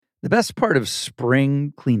The best part of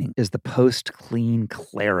spring cleaning is the post-clean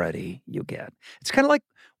clarity you get. It's kind of like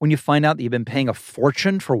when you find out that you've been paying a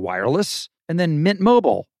fortune for wireless, and then Mint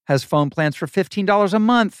Mobile has phone plans for $15 a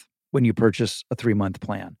month when you purchase a 3-month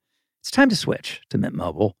plan. It's time to switch to Mint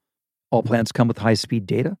Mobile. All plans come with high-speed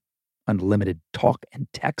data, unlimited talk and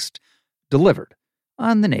text, delivered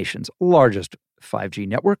on the nation's largest 5G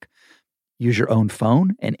network. Use your own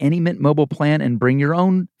phone and any Mint Mobile plan and bring your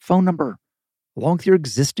own phone number along with your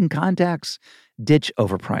existing contacts. Ditch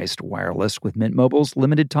overpriced wireless with Mint Mobile's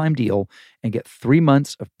limited time deal and get 3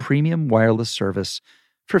 months of premium wireless service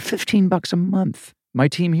for $15 a month. My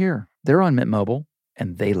team here, they're on Mint Mobile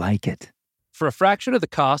and they like it. For a fraction of the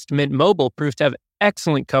cost, Mint Mobile proves to have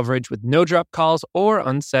excellent coverage with no-drop calls or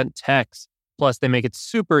unsent texts. Plus, they make it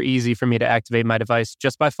super easy for me to activate my device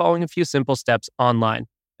just by following a few simple steps online.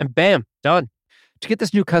 And bam, done. To get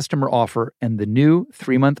this new customer offer and the new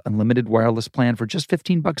 3-month unlimited wireless plan for just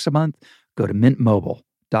 $15 a month, go to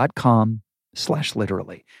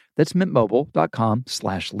mintmobile.com/literally. That's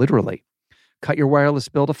mintmobile.com/literally. Cut your wireless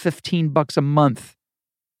bill to $15 a month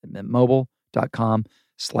at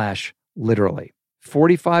mintmobile.com/literally.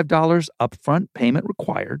 $45 upfront payment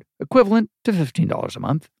required, equivalent to $15 a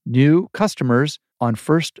month. New customers on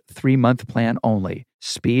first 3-month plan only.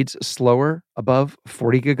 Speeds slower above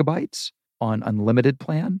 40 gigabytes on unlimited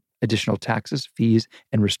plan. Additional taxes, fees,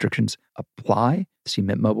 and restrictions apply. See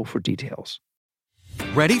Mint Mobile for details.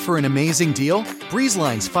 Ready for an amazing deal?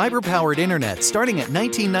 BreezeLine's fiber-powered internet starting at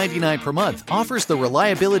 $19.99 per month offers the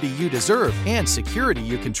reliability you deserve and security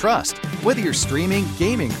you can trust. Whether you're streaming,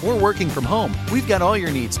 gaming, or working from home, we've got all your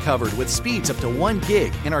needs covered with speeds up to 1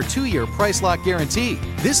 gig and our 2-year price lock guarantee.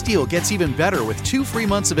 This deal gets even better with 2 free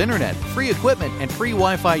months of internet, free equipment, and free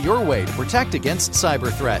Wi-Fi your way to protect against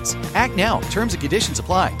cyber threats. Act now. Terms and conditions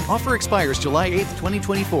apply. Offer expires July 8th,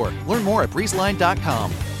 2024. Learn more at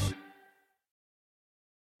breezeline.com.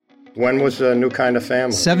 When was New Kind of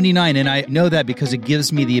Family? 79, and I know that because it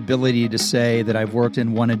gives me the ability to say that I've worked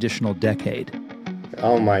in 1 additional decade.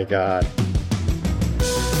 Oh, my God.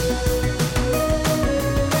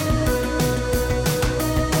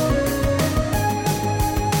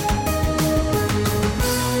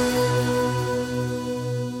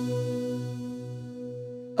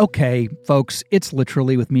 Okay, folks, it's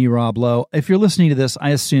Literally with me, Rob Lowe. If you're listening to this,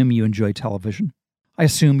 I assume you enjoy television. I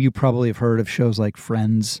assume you probably have heard of shows like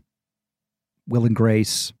Friends, Will and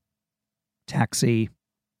Grace, Taxi,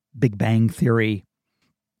 Big Bang Theory,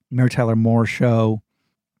 Mary Tyler Moore Show,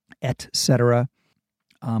 etc.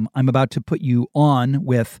 I'm about to put you on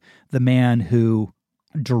with the man who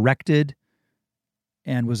directed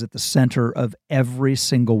and was at the center of every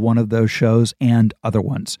single one of those shows and other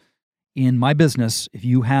ones. In my business, if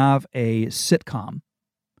you have a sitcom,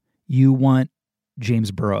 you want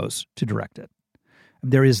James Burrows to direct it.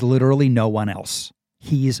 There is literally no one else.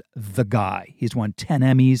 He's the guy. He's won 10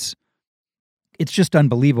 Emmys. It's just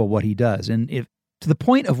unbelievable what he does. And if to the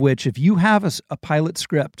point of which, if you have a pilot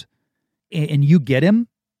script and you get him,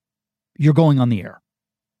 you're going on the air.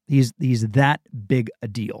 He's that big a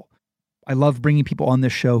deal. I love bringing people on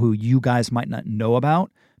this show who you guys might not know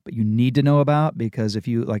about, but you need to know about, because if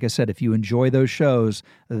you, like I said, if you enjoy those shows,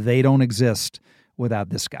 they don't exist without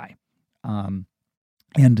this guy. And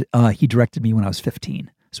he directed me when I was 15.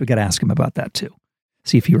 So we got to ask him about that too.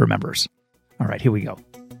 See if he remembers. All right, here we go.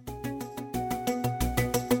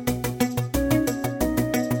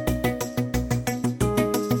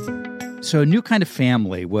 So New Kind of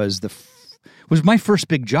Family was my first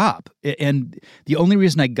big job. And the only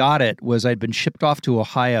reason I got it was I'd been shipped off to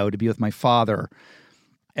Ohio to be with my father.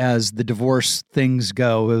 As the divorce things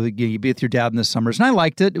go, you be with your dad in the summers. And I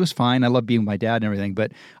liked it. It was fine. I loved being with my dad and everything.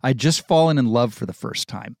 But I'd just fallen in love for the first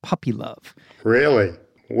time. Puppy love. Really?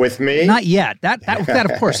 With me? Not yet. That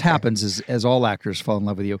of course happens as all actors fall in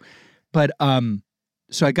love with you. But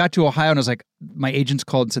so I got to Ohio and I was like, my agents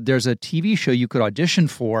called and said, there's a TV show you could audition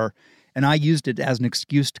for. And I used it as an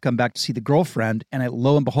excuse to come back to see the girlfriend. And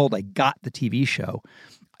lo and behold, I got the TV show,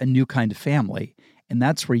 A New Kind of Family. And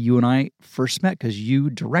that's where you and I first met because you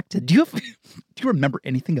directed. Do you remember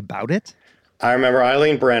anything about it? I remember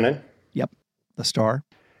Eileen Brennan. Yep, the star.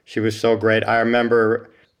 She was so great. I remember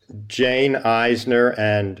Jane Eisner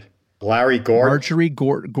and Larry Gordon. Marjorie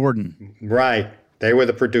Gordon. Right. They were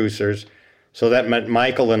the producers. So that meant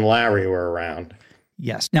Michael and Larry were around.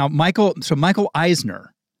 Yes. Now, Michael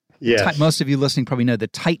Eisner. Yes. Most of you listening probably know the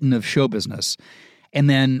titan of show business. And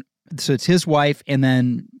then, so it's his wife, and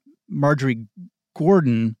then Marjorie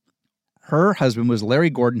Gordon, her husband was Larry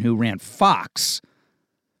Gordon, who ran Fox.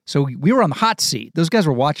 So we were on the hot seat. Those guys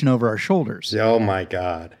were watching over our shoulders. Oh, my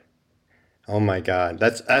God. Oh my God,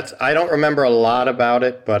 that's. I don't remember a lot about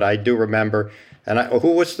it, but I do remember. And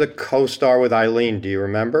who was the co-star with Eileen? Do you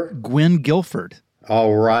remember? Gwen Guilford.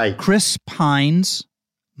 Oh, right. Chris Pine's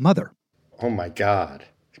mother. Oh my God,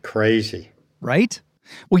 crazy. Right?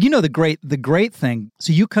 Well, the great thing.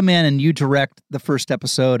 So you come in and you direct the first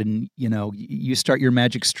episode, and you start your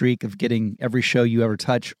magic streak of getting every show you ever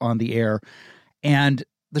touch on the air, and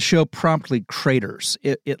the show promptly craters.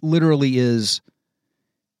 It literally is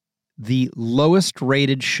the lowest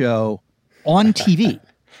rated show on TV.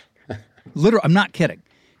 Literally, I'm not kidding.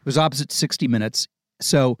 It was opposite 60 Minutes,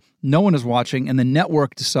 so no one is watching, and the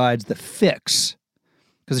network decides the fix,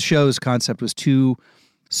 because the show's concept was two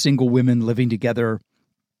single women living together,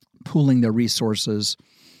 pooling their resources.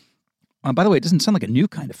 By the way, it doesn't sound like a new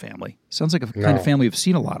kind of family. It sounds like a kind of family we've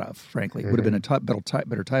seen a lot of, frankly. It would have been a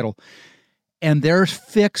better title. And their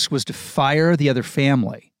fix was to fire the other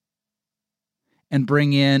family and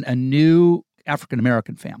bring in a new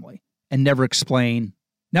African-American family and never explain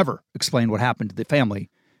what happened to the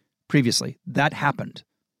family previously. That happened.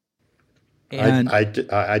 And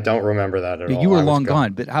I don't remember that at all. You were long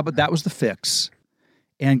gone, but how about that was the fix?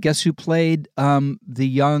 And guess who played the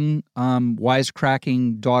young,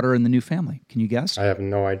 wisecracking daughter in the new family? Can you guess? I have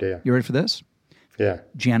no idea. You ready for this? Yeah.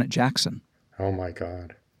 Janet Jackson. Oh, my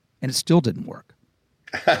God. And it still didn't work.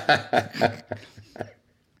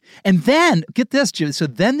 And then, get this, Jim. So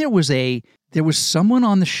then there was someone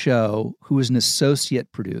on the show who was an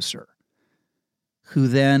associate producer who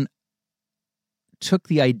then took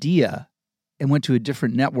the idea and went to a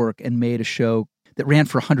different network and made a show that ran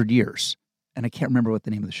for 100 years. And I can't remember what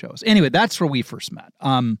the name of the show is. Anyway, that's where we first met.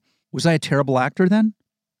 Was I a terrible actor then?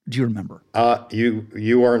 Do you remember?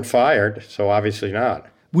 You weren't fired, so obviously not.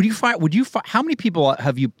 Would you fire? How many people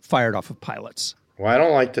have you fired off of pilots? Well, I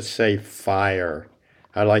don't like to say fire.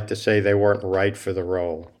 I like to say they weren't right for the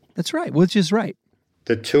role. That's right. Which is right.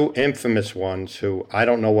 The two infamous ones who I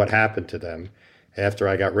don't know what happened to them after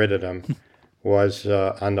I got rid of them was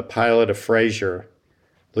on the pilot of Frasier,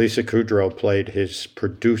 Lisa Kudrow played his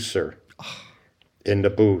producer in the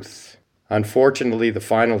booth. Unfortunately, the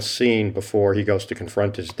final scene before he goes to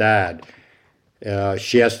confront his dad,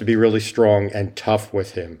 she has to be really strong and tough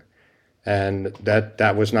with him. And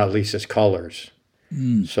that was not Lisa's colors.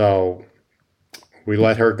 So we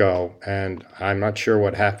let her go, and I'm not sure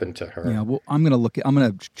what happened to her. Yeah, well, I'm going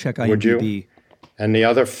to check IMDb. Would you? And the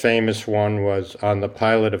other famous one was on the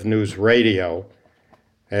pilot of News Radio.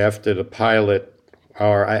 After the pilot,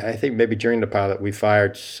 or I think maybe during the pilot, we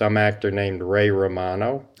fired some actor named Ray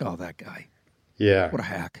Romano. Oh, that guy. Yeah. What a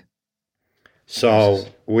hack. So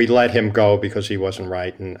we let him go because he wasn't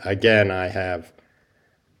right. And again,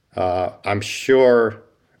 I'm sure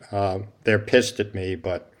they're pissed at me,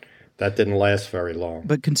 but that didn't last very long.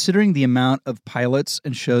 But considering the amount of pilots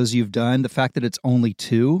and shows you've done, the fact that it's only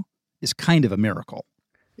 2 is kind of a miracle.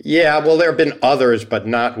 Yeah, well, there have been others, but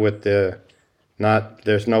not with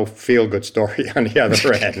there's no feel-good story on the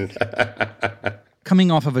other end. Coming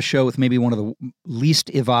off of a show with maybe one of the least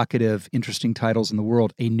evocative, interesting titles in the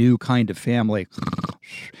world, A New Kind of Family,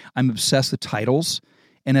 I'm obsessed with titles.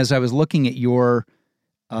 And as I was looking at your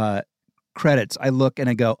credits, I look and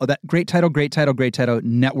I go, oh, that great title,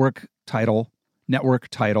 network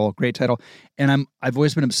title, great title. And I've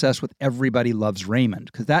always been obsessed with Everybody Loves Raymond,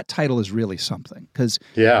 because that title is really something. Because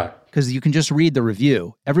you can just read the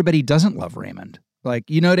review. Everybody doesn't love Raymond. Like,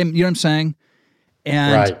 you know what I'm saying?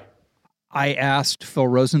 And right. I asked Phil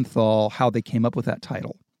Rosenthal how they came up with that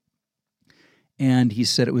title. And he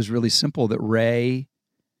said it was really simple, that Ray,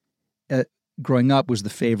 growing up, was the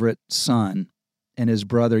favorite son. And his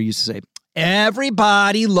brother used to say,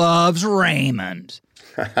 everybody loves Raymond.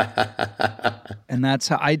 And that's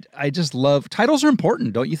how I just love, titles are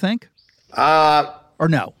important, don't you think? Or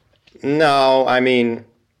no? No, I mean,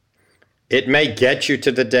 it may get you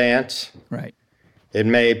to the dance. Right.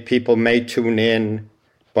 People may tune in,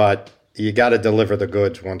 but you got to deliver the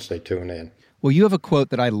goods once they tune in. Well, you have a quote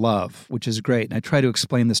that I love, which is great. And I try to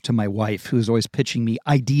explain this to my wife, who's always pitching me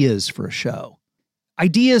ideas for a show.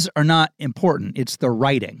 Ideas are not important. It's the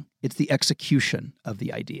writing. It's the execution of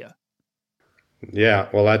the idea. Yeah,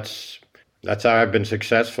 well, that's how I've been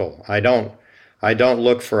successful. I don't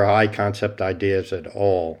look for high concept ideas at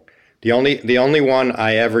all. The only one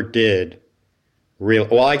I ever did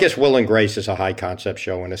well, I guess Will and Grace is a high concept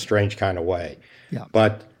show in a strange kind of way. Yeah.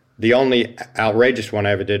 But the only outrageous one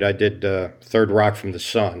I ever did, I did Third Rock from the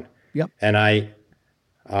Sun. Yep. And I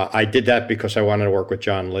did that because I wanted to work with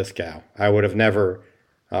John Lithgow. I would have never.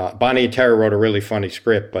 Bonnie and Terry wrote a really funny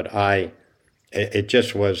script, but it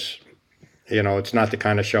just was, it's not the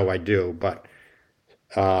kind of show I do. But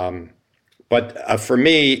But for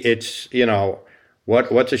me, it's,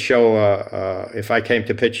 what's a show, if I came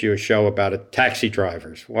to pitch you a show about taxi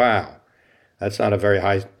drivers, wow, that's not a very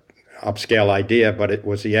high upscale idea, but it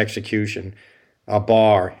was the execution. A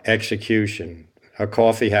bar, execution. A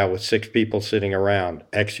coffee house with 6 people sitting around,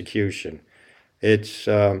 execution. It's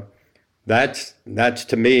that's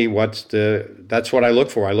to me that's what I look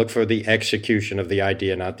for. I look for the execution of the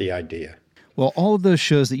idea, not the idea. Well, all of those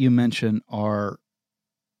shows that you mentioned are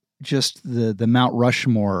just the Mount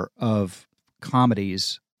Rushmore of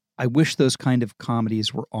comedies. I wish those kind of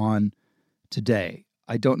comedies were on today.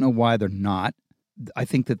 I don't know why they're not. I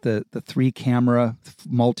think that the 3-camera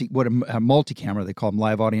multi-camera, they call them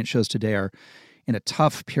live audience shows today, are in a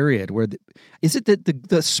tough period where is it that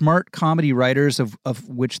the smart comedy writers of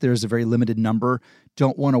which there's a very limited number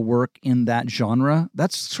don't want to work in that genre?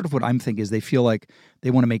 That's sort of what I'm thinking, is they feel like they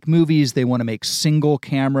want to make movies, they want to make single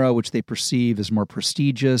camera, which they perceive as more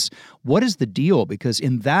prestigious. What is the deal? Because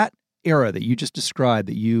in that era that you just described,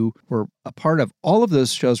 that you were a part of, all of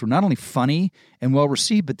those shows were not only funny and well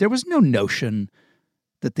received, but there was no notion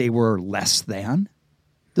that they were less than.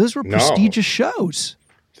 Those were prestigious shows.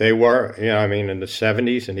 They were, in the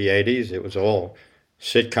 70s and the 80s, it was all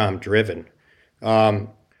sitcom driven.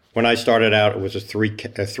 When I started out, it was a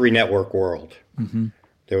three network world. Mm-hmm.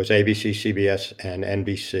 There was ABC, CBS, and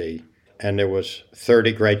NBC, and there was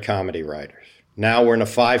 30 great comedy writers. Now we're in a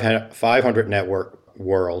 500 network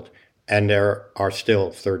world, and there are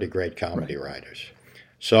still 30 great comedy writers.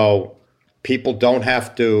 So people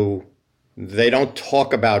they don't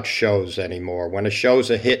talk about shows anymore. When a show's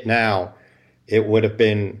a hit now, it would have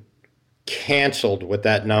been canceled with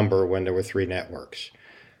that number when there were 3 networks.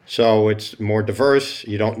 So it's more diverse.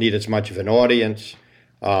 You don't need as much of an audience.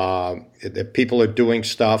 The people are doing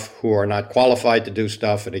stuff who are not qualified to do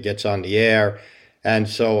stuff, and it gets on the air. And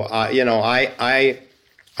so, I've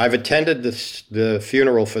attended the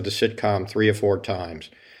funeral for the sitcom 3 or 4 times.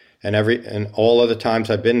 And all of the times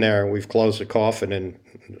I've been there, we've closed the coffin and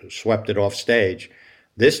swept it off stage.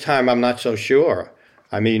 This time, I'm not so sure.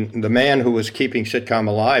 I mean, the man who was keeping sitcom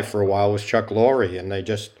alive for a while was Chuck Lorre, and they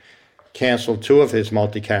just canceled 2 of his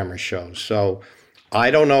multi-camera shows. So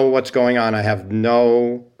I don't know what's going on. I have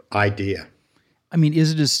no idea. I mean,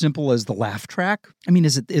 is it as simple as the laugh track? I mean,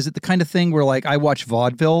 is it the kind of thing where, like, I watch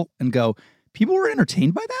vaudeville and go, people were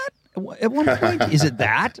entertained by that at one point? Is it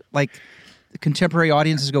that? Like, the contemporary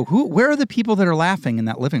audiences go, where are the people that are laughing in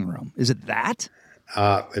that living room? Is it that?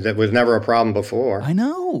 That was never a problem before. I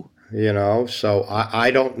know. So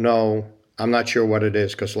I don't know. I'm not sure what it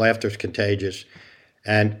is, because laughter's contagious.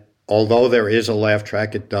 And although there is a laugh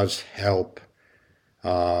track, it does help.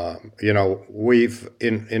 We've,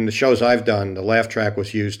 in the shows I've done, the laugh track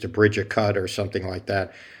was used to bridge a cut or something like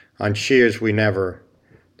that. On Cheers,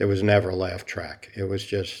 there was never a laugh track. It was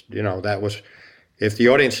just, that was, if the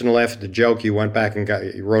audience didn't laugh at the joke, you went back and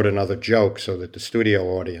you wrote another joke so that the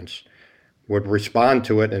studio audience would respond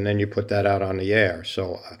to it, and then you put that out on the air.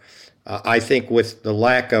 So I think with the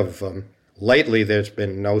lack of, lately there's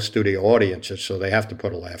been no studio audiences, so they have to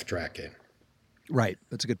put a laugh track in. Right.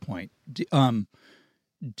 That's a good point.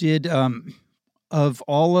 Did of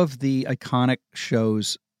all of the iconic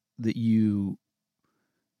shows that you,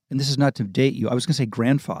 and this is not to date you, I was going to say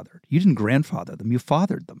grandfathered. You didn't grandfather them. You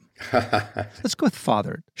fathered them. Let's go with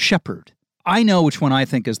fathered. Shepherd. I know which one I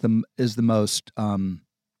think is the most,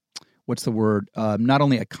 what's the word? Not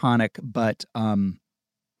only iconic, but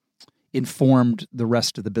informed the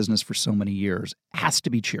rest of the business for so many years. Has to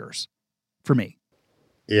be Cheers, for me.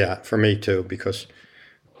 Yeah, for me too, because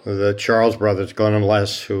the Charles brothers, Glenn and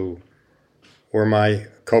Les, who were my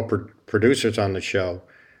co-producers on the show,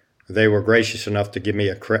 they were gracious enough to give me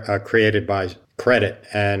a created by credit,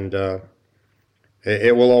 and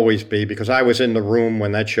it will always be, because I was in the room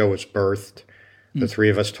when that show was birthed, the 3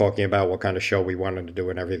 of us talking about what kind of show we wanted to do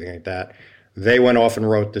and everything like that. They went off and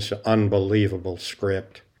wrote this unbelievable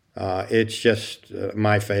script. It's just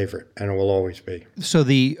my favorite, and it will always be. So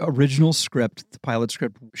the original script, the pilot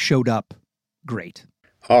script, showed up great.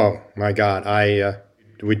 Oh my God!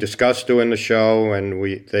 We discussed doing the show, and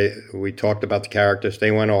we talked about the characters.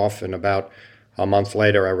 They went off, and about a month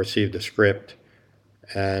later, I received the script,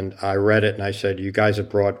 and I read it, and I said, "You guys have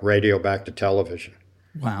brought radio back to television."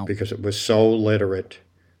 Wow! Because it was so literate,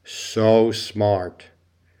 so smart,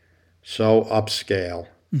 so upscale,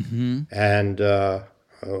 and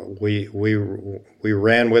we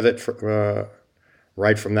ran with it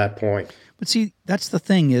right from that point. But see, that's the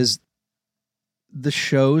thing, is the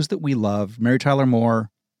shows that we love, Mary Tyler Moore,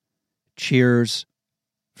 Cheers,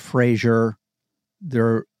 Frasier, there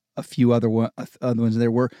are a few other ones,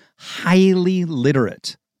 there were highly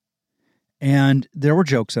literate. And there were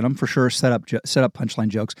jokes in them, for sure, set up punchline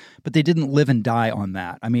jokes, but they didn't live and die on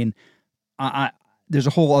that. I mean, there's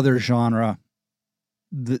a whole other genre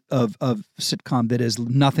of sitcom that is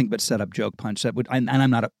nothing but set up joke punch. And I'm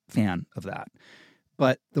not a fan of that.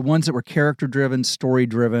 But the ones that were character driven, story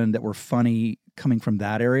driven, that were funny coming from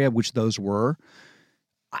that area, which those were,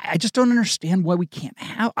 I just don't understand why we can't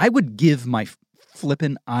have. I would give my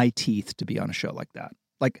flippin' eye teeth to be on a show like that.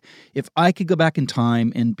 Like, if I could go back in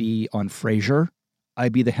time and be on Frasier,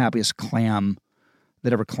 I'd be the happiest clam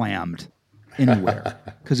that ever clammed anywhere.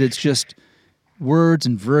 Because it's just words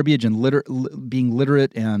and verbiage and being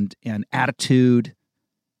literate and attitude.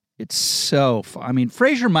 It's so fun. I mean,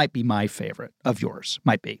 Frasier might be my favorite of yours.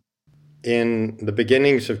 Might be. In the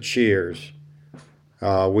beginnings of Cheers,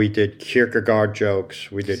 we did Kierkegaard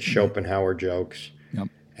jokes. We did Schopenhauer jokes. Yep.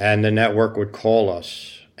 And the network would call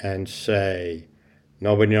us and say,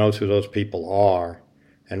 nobody knows who those people are.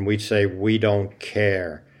 And we'd say, we don't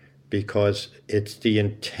care, because it's the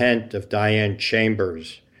intent of Diane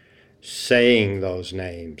Chambers saying those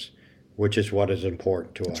names, which is what is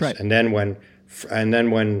important to us. Right. And then when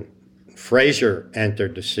Frasier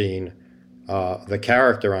entered the scene, the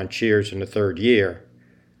character on Cheers in the third year,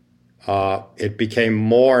 it became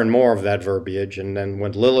more and more of that verbiage. And then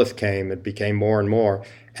when Lilith came, it became more and more.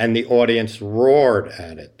 And the audience roared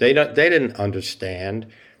at it. They didn't understand.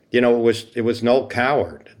 You know, it was Noel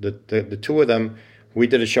Coward. The two of them, we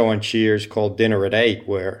did a show on Cheers called Dinner at 8,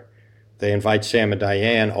 where they invite Sam and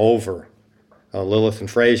Diane over, Lilith and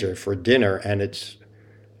Frasier, for dinner, and it's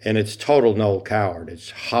total Noel Coward.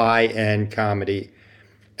 It's high-end comedy.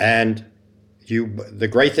 And the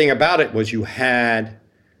great thing about it was you had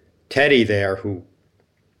Teddy there, who,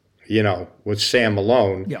 you know, was Sam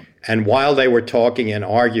Malone. Yeah. And while they were talking and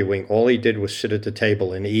arguing, all he did was sit at the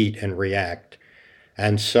table and eat and react.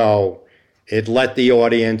 And so it let the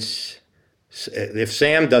audience, if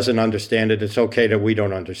Sam doesn't understand it, it's okay that we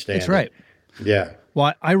don't understand it. That's right. Yeah.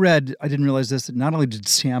 Well, I didn't realize this, that not only did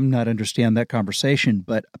Sam not understand that conversation,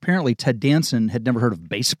 but apparently Ted Danson had never heard of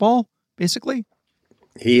baseball, basically.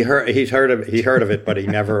 He's heard of it, but he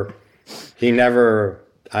never,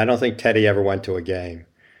 I don't think Teddy ever went to a game.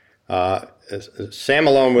 Sam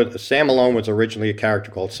Malone was originally a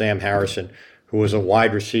character called Sam Harrison, who was a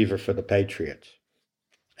wide receiver for the Patriots.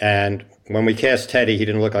 And when we cast Teddy, he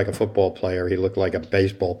didn't look like a football player. He looked like a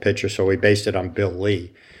baseball pitcher, so we based it on Bill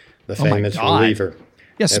Lee, the famous reliever.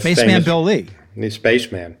 Yes, Spaceman Bill Lee. The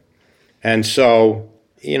Spaceman. And so,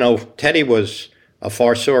 you know, Teddy was a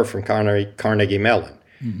farceur from Carnegie Mellon.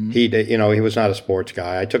 Mm-hmm. He was not a sports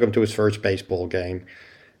guy. I took him to his first baseball game.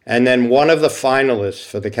 And then one of the finalists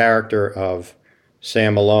for the character of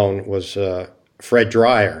Sam Malone was Fred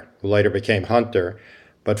Dreyer, who later became Hunter.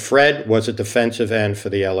 But Fred was a defensive end for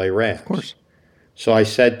the LA Rams. Of course. So I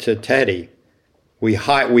said to Teddy, we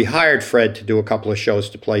hired Fred to do a couple of shows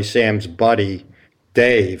to play Sam's buddy,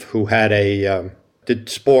 Dave, who had did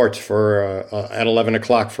sports at 11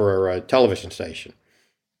 o'clock for a television station.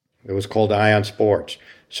 It was called Ion Sports.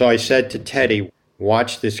 So I said to Teddy,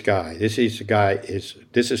 watch this guy. This is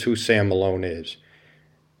who Sam Malone is.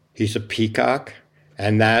 He's a peacock,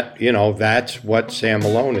 and that's what Sam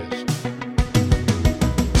Malone is.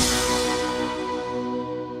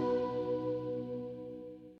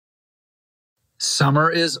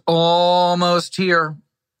 Summer is almost here.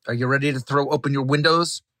 Are you ready to throw open your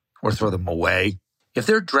windows or throw them away? If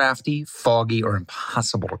they're drafty, foggy, or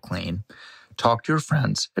impossible to clean, talk to your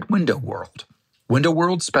friends at Window World. Window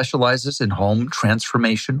World specializes in home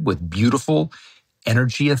transformation with beautiful,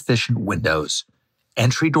 energy-efficient windows,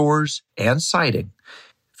 entry doors, and siding,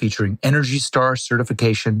 featuring Energy Star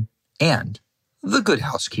certification and the Good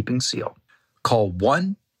Housekeeping seal. Call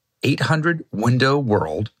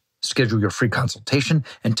 1-800-WINDOW-WORLD, schedule your free consultation,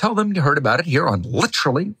 and tell them you heard about it here on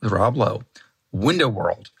Literally with Rob Lowe. Window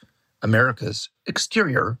World, America's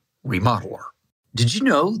exterior remodeler. Did you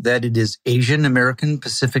know that it is Asian American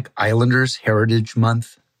Pacific Islanders Heritage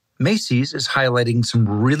Month? Macy's is highlighting some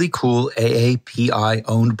really cool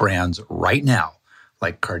AAPI-owned brands right now,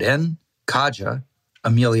 like Cardin, Kaja,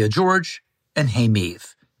 Amelia George, and Hey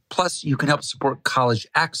Meave. Plus, you can help support college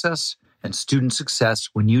access and student success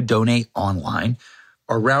when you donate online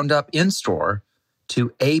or round up in-store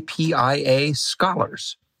to APIA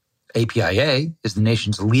Scholars. APIA is the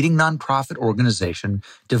nation's leading nonprofit organization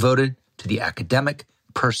devoted to the academic,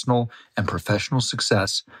 personal, and professional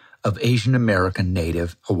success of Asian American,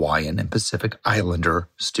 Native, Hawaiian, and Pacific Islander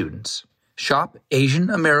students. Shop Asian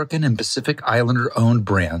American and Pacific Islander-owned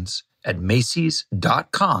brands at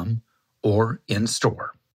Macy's.com or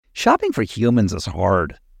in-store. Shopping for humans is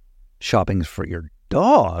hard. Shopping for your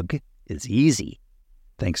dog is easy,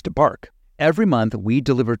 thanks to Bark. Every month, we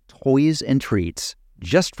deliver toys and treats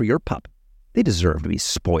just for your pup. They deserve to be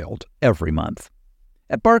spoiled every month.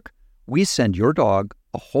 At Bark, we send your dog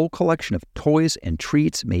a whole collection of toys and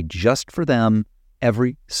treats made just for them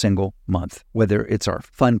every single month. Whether it's our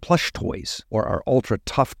fun plush toys or our ultra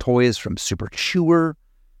tough toys from Super Chewer,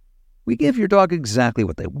 we give your dog exactly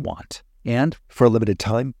what they want. And for a limited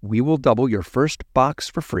time, we will double your first box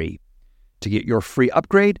for free. To get your free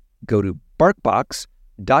upgrade, go to barkbox.com/Rob.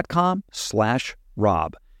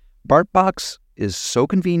 BarkBox is so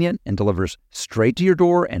convenient and delivers straight to your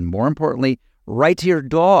door and, more importantly, right to your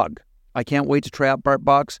dog. I can't wait to try out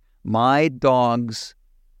BarkBox. My dogs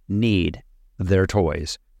need their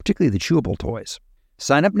toys, particularly the chewable toys.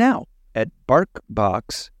 Sign up now at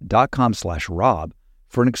barkbox.com/Rob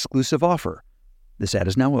for an exclusive offer. This ad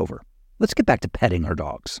is now over. Let's get back to petting our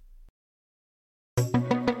dogs.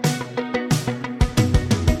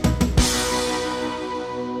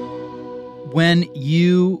 When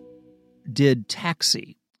you did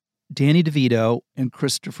Taxi, Danny DeVito and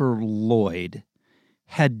Christopher Lloyd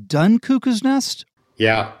had done Cuckoo's Nest?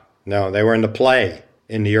 Yeah. No, they were in the play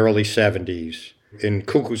in the early 70s in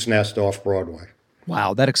Cuckoo's Nest off-Broadway.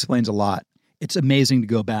 Wow, that explains a lot. It's amazing to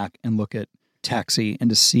go back and look at Taxi and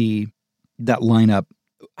to see that lineup.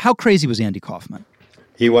 How crazy was Andy Kaufman?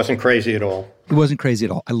 He wasn't crazy at all. He wasn't crazy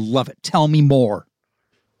at all. I love it. Tell me more.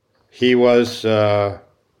 He was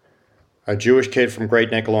a Jewish kid from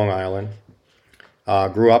Great Neck, Long Island.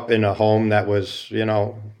 Grew up in a home that was,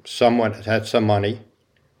 somewhat had some money.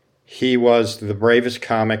 He was the bravest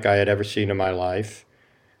comic I had ever seen in my life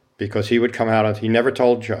because he would come out, he never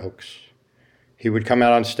told jokes. He would come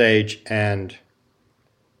out on stage and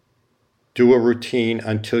do a routine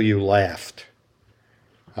until you laughed.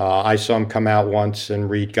 I saw him come out once and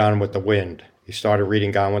read Gone with the Wind. He started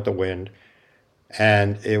reading Gone with the Wind,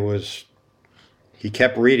 and he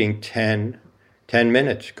kept reading 10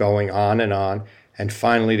 minutes, going on, and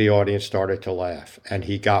finally the audience started to laugh, and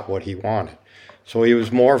he got what he wanted. So he was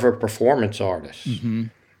more of a performance artist. Mm-hmm.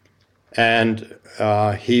 And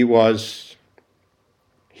he was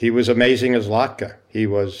amazing as Latka. He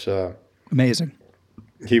was amazing.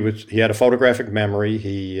 He had a photographic memory.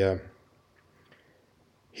 He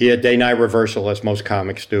had day-night reversal, as most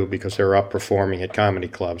comics do, because they were up performing at comedy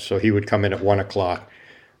clubs. So he would come in at 1 o'clock.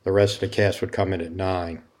 The rest of the cast would come in at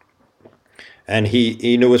 9. And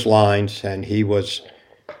he knew his lines, and he was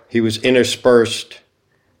interspersed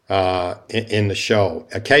in the show.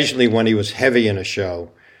 Occasionally, when he was heavy in a show,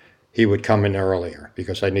 he would come in earlier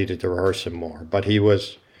because I needed to rehearse him more. But he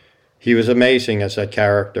was amazing as that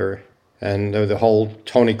character. And the whole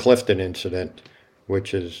Tony Clifton incident,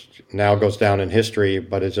 which now goes down in history,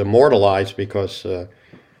 but is immortalized because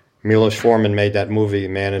Milos Forman made that movie,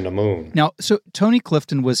 Man in the Moon. Now, so Tony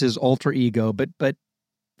Clifton was his alter ego, but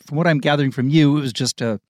from what I'm gathering from you, it was just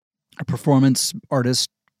a performance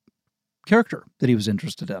artist character that he was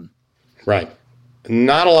interested in. Right.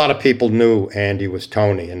 Not a lot of people knew Andy was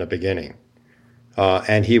Tony in the beginning.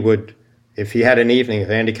 And he would, if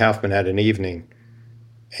Andy Kaufman had an evening,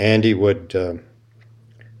 Andy would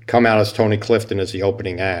come out as Tony Clifton as the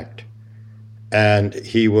opening act. And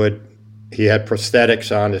he had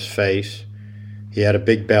prosthetics on his face. He had a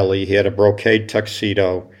big belly. He had a brocade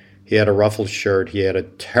tuxedo. He had a ruffled shirt. He had a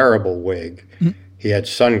terrible wig. Mm-hmm. He had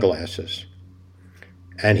sunglasses.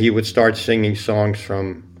 And he would start singing songs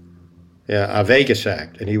from a Vegas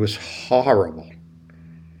act, and he was horrible.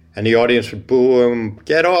 And the audience would boo him,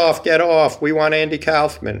 get off, we want Andy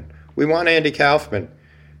Kaufman.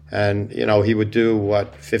 And, he would do,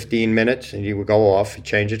 15 minutes, and he would go off, he'd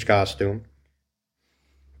change his costume,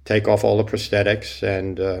 take off all the prosthetics,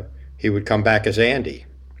 and he would come back as Andy.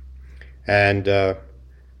 And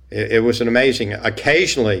it was an amazing,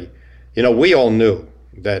 occasionally, we all knew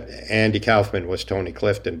that Andy Kaufman was Tony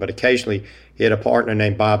Clifton, but occasionally he had a partner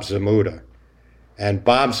named Bob Zamuda. And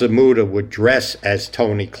Bob Zamuda would dress as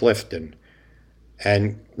Tony Clifton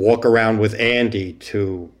and walk around with Andy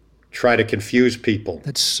to try to confuse people.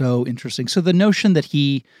 That's so interesting. So the notion that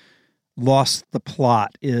he lost the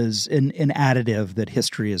plot is an additive that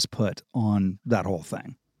history has put on that whole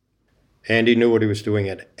thing. Andy knew what he was doing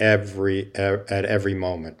at every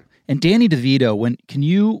moment. And Danny DeVito,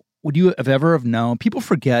 would you have ever have known? People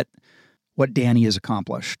forget what Danny has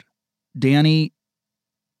accomplished. Danny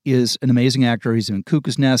is an amazing actor. He's in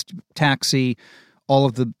Cuckoo's Nest, Taxi, all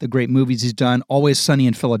of the great movies he's done. Always Sunny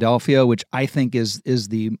in Philadelphia, which I think is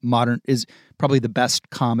probably the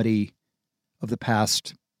best comedy of the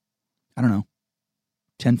past, 10,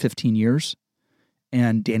 15 years.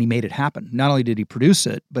 And Danny made it happen. Not only did he produce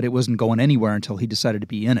it, but it wasn't going anywhere until he decided to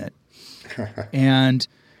be in it. And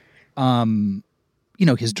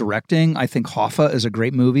his directing. I think Hoffa is a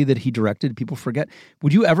great movie that he directed. People forget.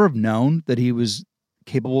 Would you ever have known that he was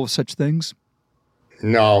capable of such things?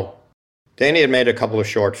 No. Danny had made a couple of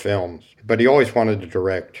short films, but he always wanted to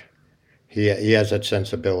direct. He has that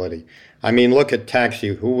sensibility. I mean, look at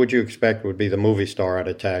Taxi. Who would you expect would be the movie star out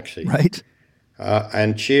of Taxi? Right.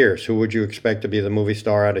 And Cheers. Who would you expect to be the movie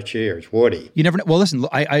star out of Cheers? Woody. You never know. Well, listen,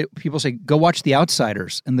 people say, go watch The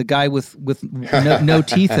Outsiders. And the guy with no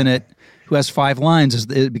teeth in it who has 5 lines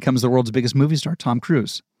it becomes the world's biggest movie star, Tom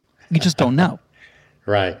Cruise. You just don't know.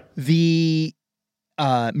 Right. The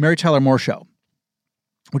Mary Tyler Moore Show,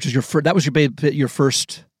 which is your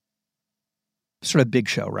first sort of big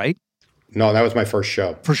show, right? No, that was my first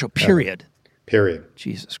show. First show, period. Period.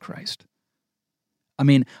 Jesus Christ. I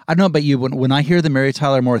mean, I don't know about you, when I hear the Mary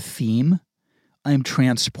Tyler Moore theme, I am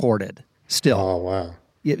transported still. Oh, wow.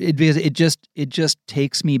 Because it just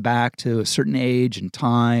takes me back to a certain age and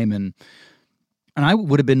time, and I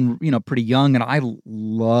would have been, pretty young, and I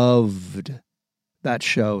loved that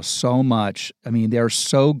show so much. I mean, they're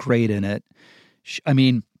so great in it. I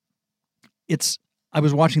mean, I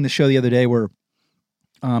was watching the show the other day where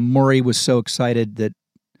Maury was so excited that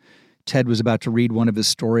Ted was about to read one of his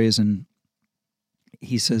stories, and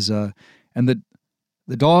he says, and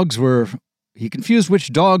the dogs were, he confused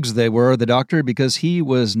which dogs they were, the doctor, because he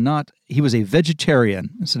was a vegetarian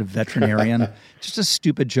instead of veterinarian. Just a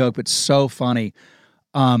stupid joke, but so funny.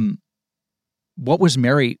 What was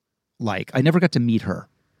Mary like? I never got to meet her.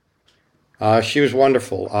 She was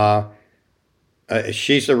wonderful.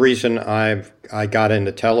 She's the reason I got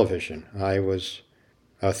into television. I was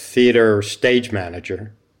a theater stage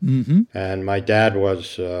manager, and my dad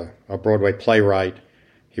was a Broadway playwright.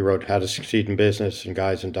 He wrote How to Succeed in Business and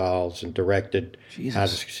Guys and Dolls, and directed How to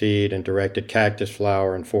Succeed, and directed Cactus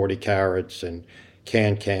Flower and 40 Carats and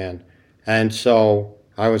Can. And so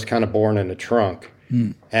I was kind of born in a trunk.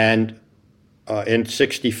 And in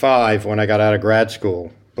 65, when I got out of grad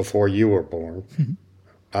school, before you were born,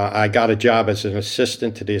 I got a job as an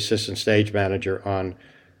assistant to the assistant stage manager on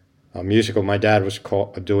a musical my dad was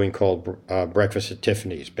doing called Breakfast at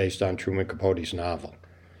Tiffany's, based on Truman Capote's novel.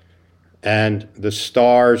 And the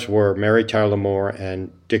stars were Mary Tyler Moore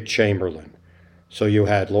and Dick Chamberlain. So you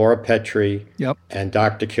had Laura Petrie and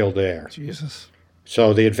Dr. Kildare. Jesus.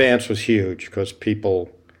 So the advance was huge because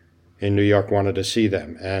people in New York wanted to see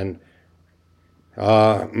them. And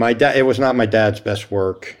it was not my dad's best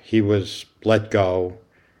work. He was let go.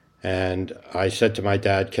 And I said to my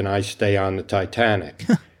dad, can I stay on the Titanic?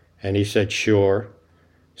 And he said, sure.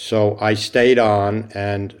 So I stayed on,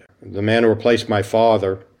 and the man who replaced my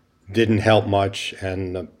father didn't help much.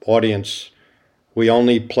 And the audience, we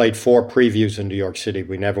only played 4 previews in New York City.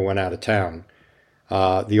 We never went out of town.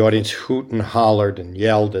 The audience hooted and hollered and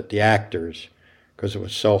yelled at the actors because it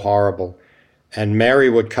was so horrible. And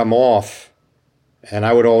Mary would come off, and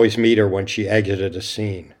I would always meet her when she exited a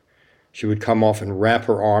scene. She would come off and wrap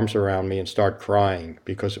her arms around me and start crying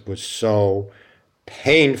because it was so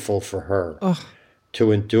painful for her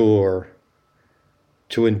to endure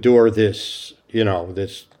this,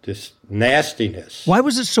 this nastiness. Why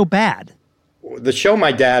was it so bad? The show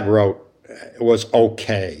my dad wrote was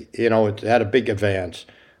okay. It had a big advance,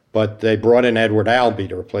 but they brought in Edward Albee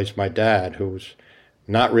to replace my dad, who's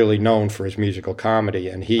not really known for his musical comedy,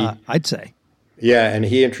 and he I'd say. Yeah, and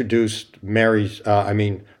he introduced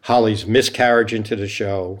Holly's miscarriage into the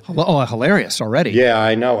show. Oh, hilarious already. Yeah,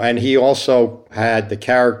 I know. And he also had the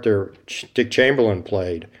character Dick Chamberlain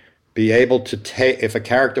played be able to take, if a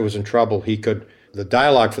character was in trouble, the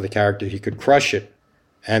dialogue for the character, he could crush it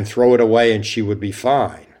and throw it away and she would be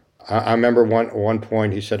fine. I remember one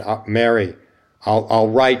point he said, Mary, I'll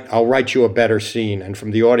write you a better scene. And from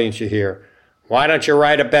the audience you hear, why don't you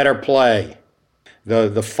write a better play?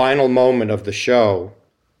 The final moment of the show,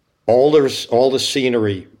 all the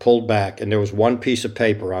scenery pulled back, and there was one piece of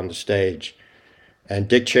paper on the stage. And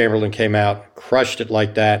Dick Chamberlain came out, crushed it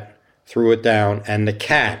like that, threw it down, and the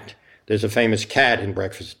cat, there's a famous cat in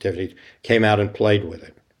Breakfast at Tiffany's, came out and played with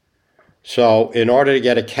it. So in order to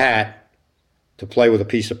get a cat to play with a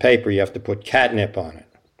piece of paper, you have to put catnip on it.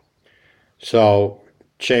 So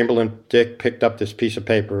Dick picked up this piece of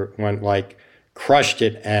paper, crushed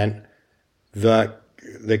it, and the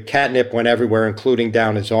catnip went everywhere, including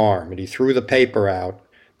down his arm. And he threw the paper out,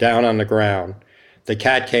 down on the ground. The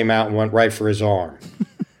cat came out and went right for his arm.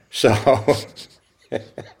 So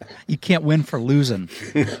you can't win for losing.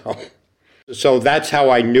 No. So that's how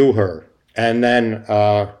I knew her. And then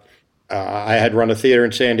I had run a theater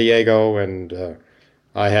in San Diego, and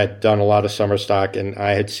I had done a lot of summer stock, and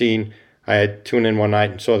I had tuned in one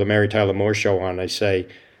night and saw the Mary Tyler Moore Show on. I say,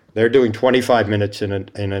 They're doing 25 minutes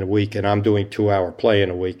in a week, and I'm doing 2-hour play in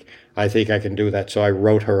a week. I think I can do that. So I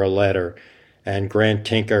wrote her a letter, and Grant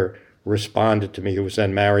Tinker responded to me, who was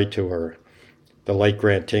then married to her, the late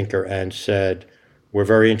Grant Tinker, and said, "We're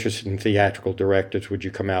very interested in theatrical directors. Would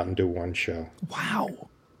you come out and do one show?" Wow.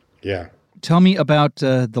 Yeah. Tell me about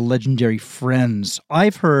the legendary Friends.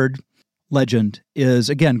 I've heard Legend is,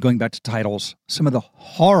 again, going back to titles, some of the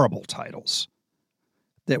horrible titles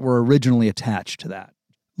that were originally attached to that.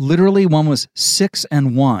 Literally, one was 6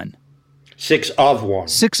 and 1. 6 of one.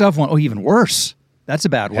 6 of one. Oh, even worse. That's a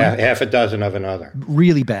bad one. Half a dozen of another.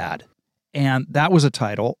 Really bad. And that was a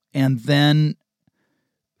title. And then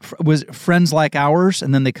was Friends Like Ours,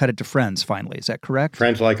 and then they cut it to Friends finally. Is that correct?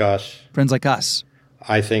 Friends Like Us. Friends Like Us.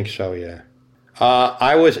 I think so, yeah.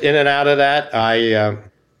 I was in and out of that.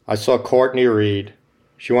 I saw Courtney Reed.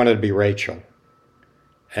 She wanted to be Rachel.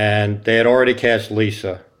 And they had already cast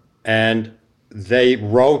Lisa. And they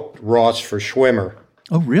wrote Ross for Schwimmer.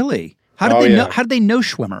 Oh, really? How did they know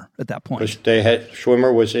Schwimmer at that point? Because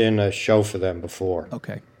Schwimmer was in a show for them before.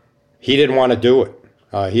 Okay. He didn't want to do it.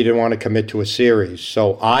 He didn't want to commit to a series.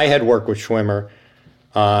 So I had worked with Schwimmer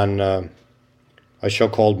on a show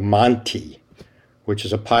called Monty, which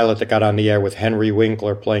is a pilot that got on the air with Henry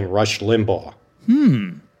Winkler playing Rush Limbaugh.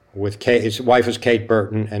 With his wife was Kate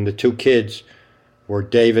Burton, and the two kids were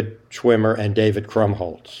David Schwimmer and David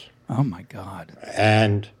Krumholtz. Oh, my God.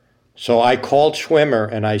 And so I called Schwimmer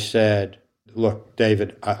and I said, "Look,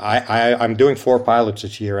 David, I'm doing 4 pilots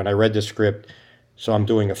this year, and I read the script, so I'm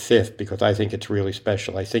doing a 5th because I think it's really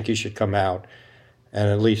special. I think you should come out and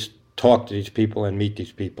at least talk to these people and meet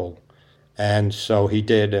these people." And so he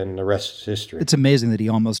did, and the rest is history. It's amazing that he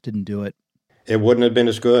almost didn't do it. It wouldn't have been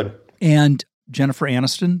as good. And Jennifer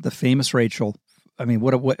Aniston, the famous Rachel, I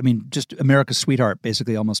mean, just America's sweetheart,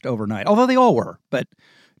 basically almost overnight. Although they all were. But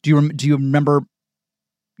do you remember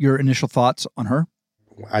your initial thoughts on her?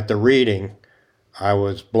 At the reading, I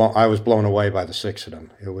was blown away by the 6 of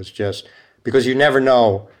them. It was just because you never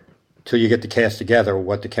know till you get the cast together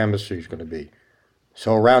what the chemistry is going to be.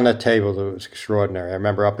 So around that table, it was extraordinary. I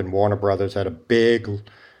remember up in Warner Brothers had a big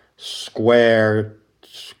square,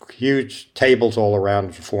 huge tables all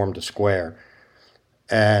around to form the square,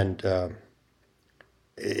 and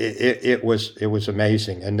it was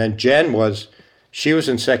amazing. And then Jen was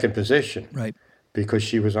in second position, right? Because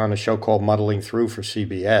she was on a show called Muddling Through for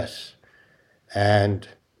CBS, and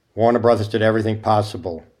Warner Brothers did everything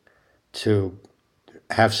possible to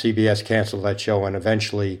have CBS cancel that show, and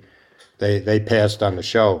eventually they passed on the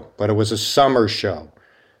show. But it was a summer show,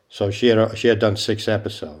 so she had done 6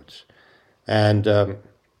 episodes, and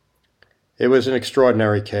it was an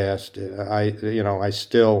extraordinary cast. I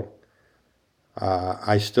still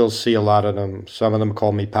see a lot of them. Some of them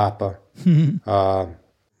call me Papa.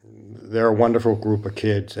 They're a wonderful group of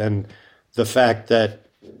kids, and the fact that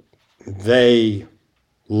they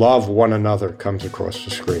love one another comes across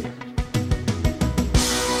the screen.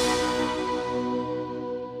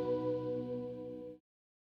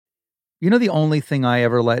 You know the only thing I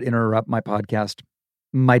ever let interrupt my podcast?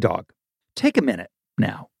 My dog. Take a minute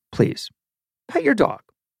now, please. Pet your dog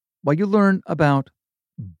while you learn about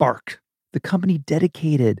Bark, the company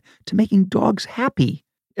dedicated to making dogs happy.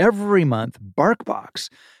 Every month, BarkBox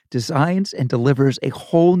designs and delivers a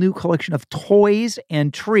whole new collection of toys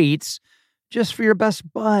and treats just for your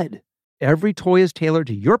best bud. Every toy is tailored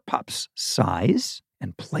to your pup's size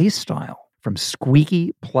and play style. From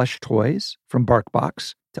squeaky plush toys from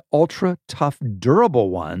BarkBox to ultra tough durable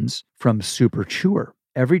ones from Super Chewer.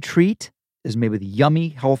 Every treat is made with yummy,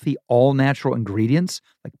 healthy, all-natural ingredients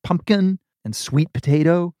like pumpkin and sweet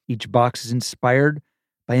potato. Each box is inspired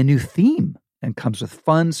by a new theme and comes with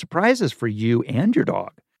fun surprises for you and your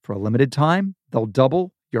dog. For a limited time, they'll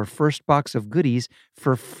double your first box of goodies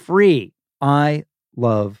for free. I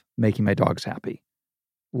love making my dogs happy.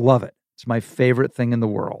 Love it. It's my favorite thing in the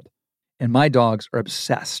world. And my dogs are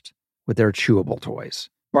obsessed with their chewable toys.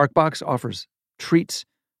 BarkBox offers treats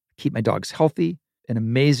that keep my dogs healthy and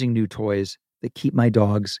amazing new toys that keep my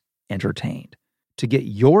dogs entertained. To get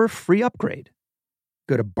your free upgrade,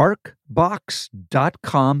 go to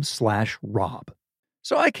barkbox.com/Rob.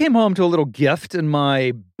 So I came home to a little gift in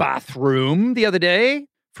my bathroom the other day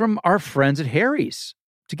from our friends at Harry's.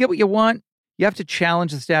 To get what you want, you have to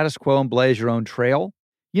challenge the status quo and blaze your own trail.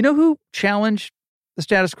 You know who challenged the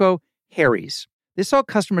status quo? Harry's. They saw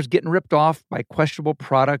customers getting ripped off by questionable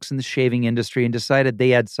products in the shaving industry and decided they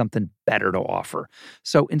had something better to offer.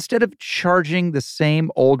 So instead of charging the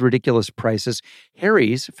same old ridiculous prices,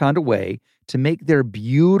 Harry's found a way to make their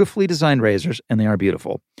beautifully designed razors, and they are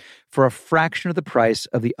beautiful, for a fraction of the price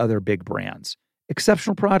of the other big brands.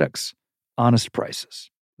 Exceptional products, honest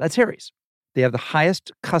prices. That's Harry's. They have the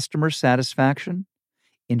highest customer satisfaction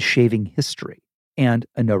in shaving history and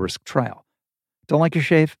a no-risk trial. Don't like your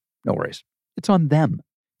shave? No worries. It's on them.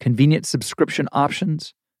 Convenient subscription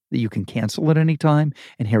options that you can cancel at any time.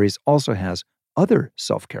 And Harry's also has other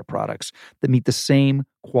self-care products that meet the same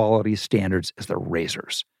quality standards as their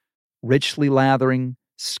razors. Richly lathering,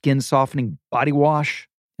 skin-softening body wash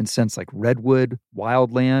and scents like redwood,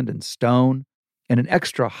 wildland, and stone, and an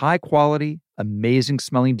extra high-quality,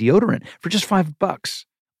 amazing-smelling deodorant for just $5.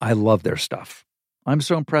 I love their stuff. I'm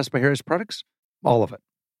so impressed by Harry's products. All of it.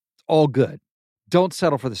 It's all good. Don't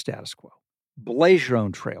settle for the status quo. Blaze your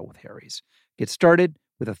own trail with Harry's. Get started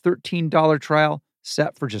with a $13 trial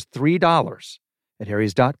set for just $3 at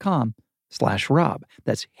harrys.com/Rob.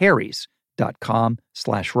 That's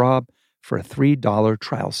harrys.com/Rob for a $3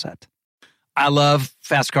 trial set. I love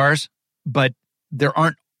fast cars, but there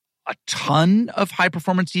aren't a ton of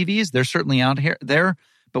high-performance EVs. They're certainly out there.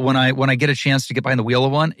 But when I get a chance to get behind the wheel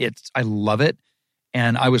of one, I love it.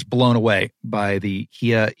 And I was blown away by the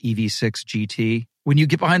Kia EV6 GT. When you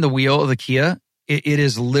get behind the wheel of the Kia, it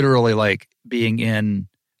is literally like being in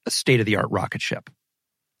a state-of-the-art rocket ship,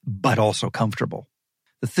 but also comfortable.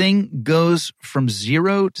 The thing goes from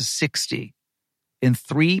 0 to 60 in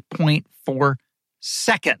 3.4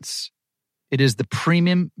 seconds. It is the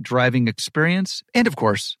premium driving experience. And of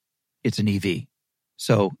course, it's an EV.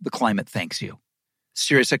 So the climate thanks you.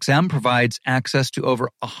 SiriusXM provides access to over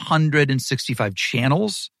 165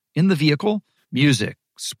 channels in the vehicle. Music,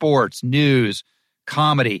 sports, news,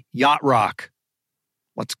 comedy, yacht rock.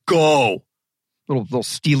 Let's go. Little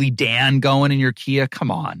Steely Dan going in your Kia.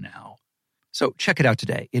 Come on now. So check it out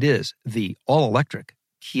today. It is the all-electric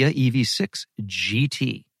Kia EV6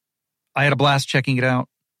 GT. I had a blast checking it out.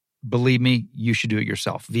 Believe me, you should do it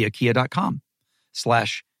yourself via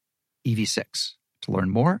kia.com/EV6. To learn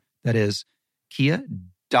more, that is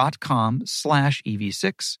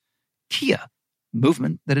kia.com/EV6. Kia,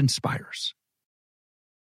 movement that inspires.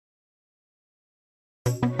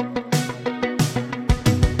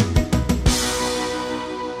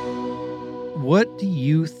 What do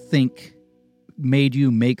you think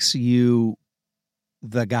makes you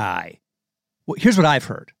the guy? Well, here's what I've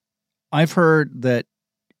heard. I've heard that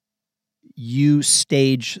you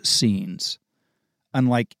stage scenes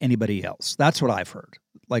unlike anybody else. That's what I've heard.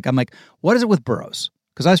 I'm like, what is it with Burrows?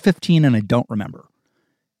 Because I was 15 and I don't remember.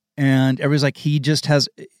 And everybody's like, he just has,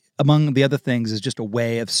 among the other things, is just a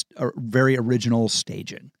way of very original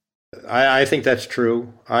staging. I think that's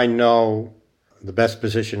true. I know the best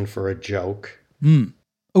position for a joke.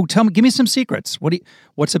 Oh, give me some secrets.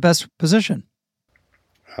 What's the best position?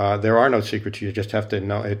 There are no secrets. You just have to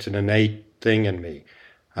know. It's an innate thing in me.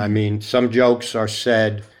 I mean, some jokes are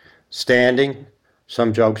said standing.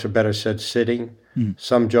 Some jokes are better said sitting.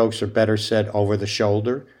 Some jokes are better said over the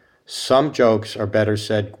shoulder. Some jokes are better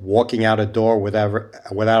said walking out a door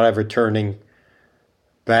without ever turning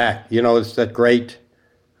back. You know, it's that great,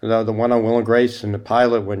 the one on Will and Grace in the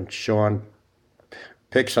pilot when Sean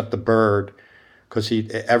picks up the bird because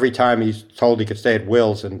every time he's told he could stay at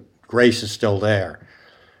Will's and Grace is still there.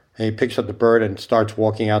 And he picks up the bird and starts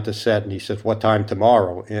walking out the set and he says, "What time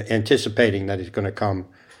tomorrow?" Anticipating that he's going to come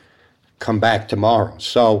back tomorrow.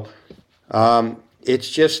 So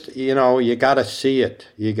it's just, you got to see it.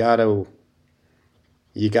 You got to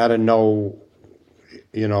know,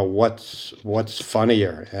 what's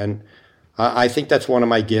funnier. And I think that's one of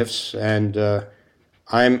my gifts. And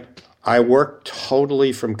I work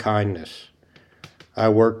totally from kindness. I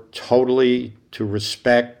work totally to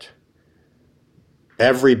respect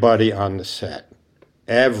everybody on the set,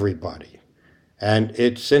 everybody. And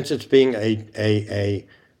since it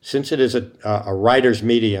is a writer's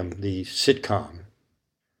medium, the sitcom,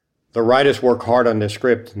 the writers work hard on their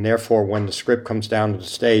script, and therefore when the script comes down to the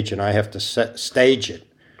stage and I have to stage it,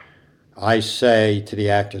 I say to the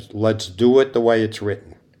actors, let's do it the way it's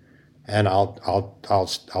written. And I'll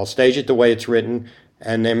stage it the way it's written,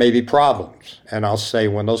 and there may be problems. And I'll say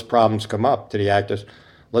when those problems come up to the actors,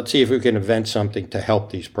 let's see if we can invent something to help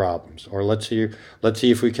these problems, or let's see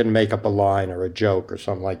if we can make up a line or a joke or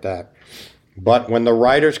something like that. But when the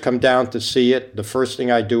writers come down to see it, the first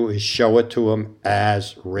thing I do is show it to them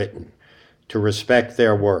as written, to respect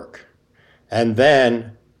their work. And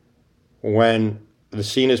then when the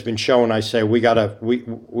scene has been shown, I say, we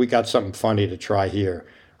got something funny to try here.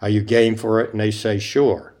 Are you game for it? And they say,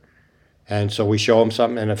 sure. And so we show them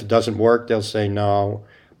something, and if it doesn't work, they'll say no.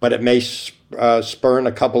 But it may spurn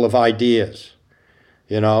a couple of ideas,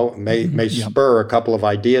 may spur a couple of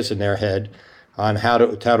ideas in their head on how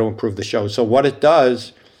to improve the show. So what it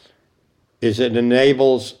does is it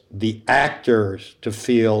enables the actors to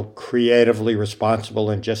feel creatively responsible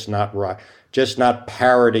and just not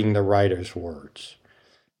parroting the writer's words.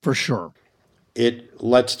 For sure. It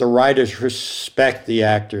lets the writers respect the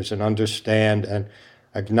actors and understand and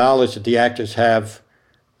acknowledge that the actors have,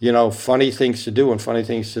 funny things to do and funny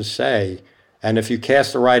things to say. And if you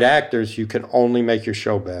cast the right actors, you can only make your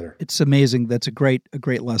show better. It's amazing. That's a great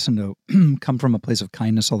lesson to come from a place of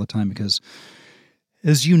kindness all the time, because,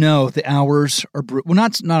 as you know, the hours are brutal. Well,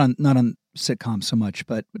 not on sitcoms so much,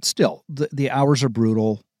 but still, the hours are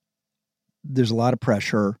brutal. There's a lot of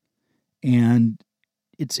pressure, and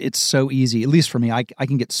it's so easy. At least for me, I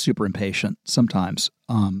can get super impatient sometimes.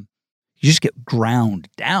 You just get ground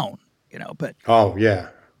down, But oh yeah.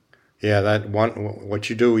 That what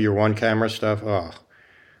you do with your one camera stuff. Oh,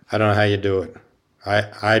 I don't know how you do it. I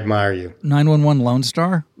admire you. 911 Lone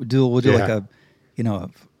Star. We'll do like a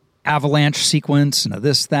avalanche sequence and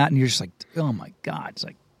this, that, and you're just like, oh my God, it's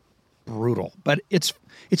like brutal. But it's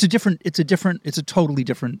a totally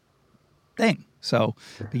different thing. So,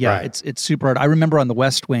 but yeah, right. It's super hard. I remember on the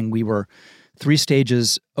West Wing, we were 3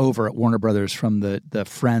 stages over at Warner Brothers from the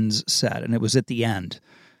Friends set, and it was at the end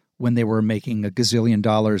when they were making $1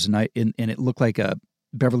 gazillion, and it looked like a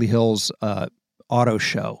Beverly Hills auto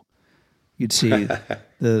show. You'd see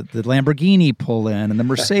the Lamborghini pull in, and the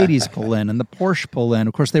Mercedes pull in, and the Porsche pull in.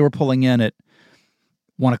 Of course, they were pulling in at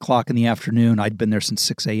 1:00 in the afternoon. I'd been there since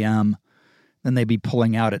 6 a.m. Then they'd be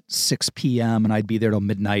pulling out at 6 p.m., and I'd be there till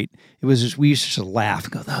midnight. It was just, we used to just laugh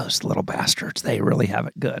and go, those little bastards, they really have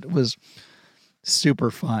it good. It was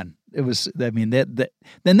super fun. It was, then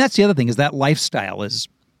that's the other thing, is that lifestyle is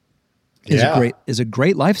a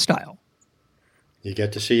great lifestyle. You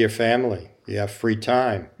get to see your family. You have free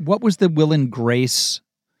time. What was the Will and Grace?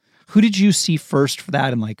 Who did you see first for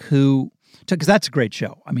that, and who? Because that's a great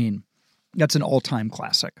show. I mean, that's an all-time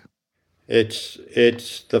classic. It's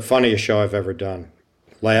the funniest show I've ever done.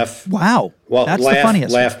 Laugh. Wow. Well, that's the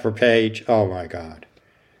funniest. Laugh per page. Oh my God.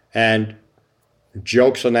 And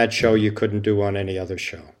jokes on that show you couldn't do on any other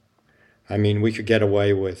show. I mean, we could get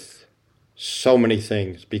away with so many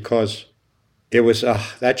things because it was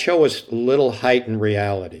that show was a little heightened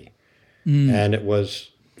reality. And it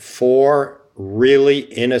was 4 really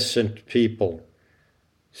innocent people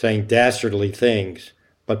saying dastardly things,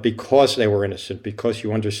 but because they were innocent, because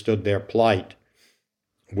you understood their plight,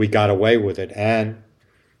 we got away with it. And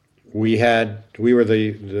that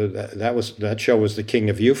show was the king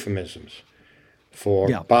of euphemisms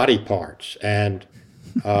for body parts. And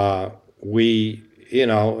it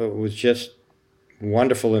was just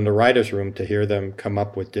wonderful in the writer's room to hear them come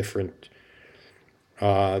up with different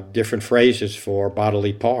phrases for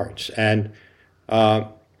bodily parts. And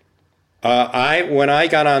when I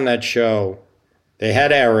got on that show, they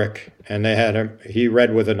had Eric, and he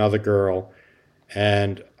read with another girl,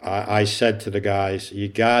 and I said to the guys, you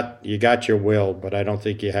got your Will, but I don't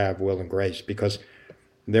think you have Will and Grace, because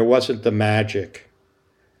there wasn't the magic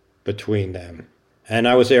between them. And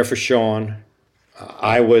I was there for Sean.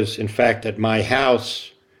 I was, in fact, at my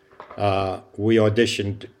house, we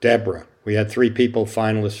auditioned Deborah. We had 3 people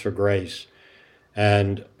finalists for Grace.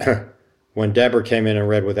 And when Deborah came in and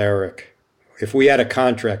read with Eric, if we had a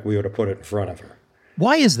contract, we would have put it in front of her.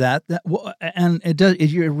 Why is that? And it does.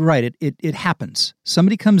 You're right. It happens.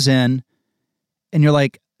 Somebody comes in, and you're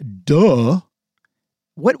like, "Duh."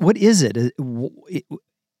 What is it?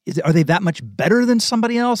 Are they that much better than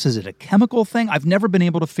somebody else? Is it a chemical thing? I've never been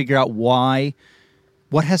able to figure out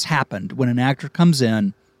what has happened when an actor comes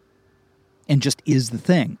in and just is the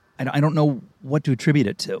thing. I don't know what to attribute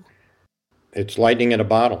it to. It's lightning in a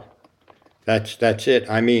bottle. That's it.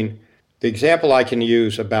 I mean, the example I can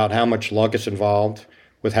use about how much luck is involved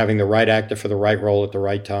with having the right actor for the right role at the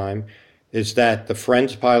right time is that the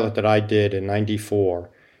Friends pilot that I did in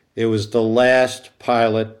 '94, it was the last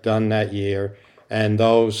pilot done that year, and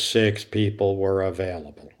those 6 people were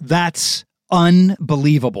available. That's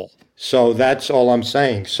unbelievable. So that's all I'm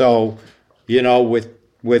saying. So,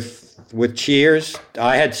 with Cheers,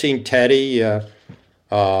 I had seen Teddy.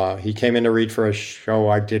 He came in to read for a show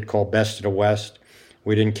I did called Best of the West.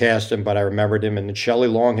 We didn't cast him, but I remembered him. And then Shelley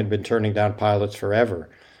Long had been turning down pilots forever.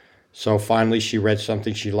 So finally she read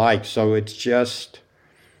something she liked. So it's just,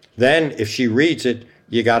 then if she reads it,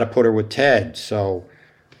 you got to put her with Ted. So,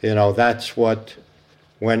 that's what,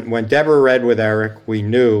 when Deborah read with Eric, we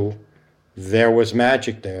knew there was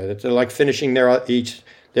magic there. That they're like finishing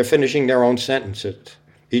they're finishing their own sentences,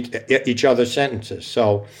 each other's sentences.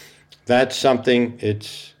 So that's something,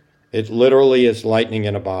 it literally is lightning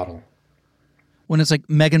in a bottle. When it's like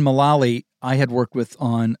Megan Mullally, I had worked with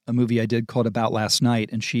on a movie I did called About Last Night,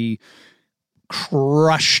 and she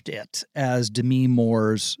crushed it as Demi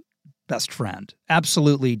Moore's best friend.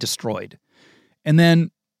 Absolutely destroyed. And then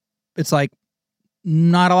it's like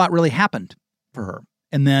not a lot really happened for her.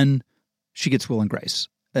 And then she gets Will and Grace.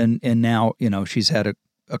 And now, she's had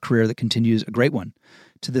a career that continues, a great one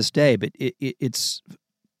to this day. But it's,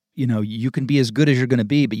 you can be as good as you're going to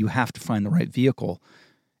be, but you have to find the right vehicle.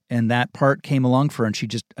 And that part came along for her, and she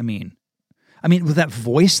just, I mean, with that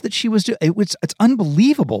voice that she was doing, it's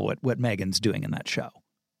unbelievable what Megan's doing in that show.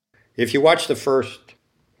 If you watch the first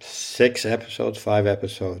 5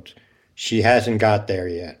 episodes, she hasn't got there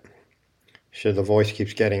yet. So the voice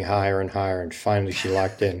keeps getting higher and higher, and finally she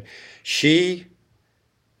locked in. She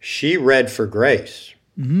read for Grace.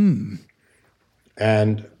 Mm.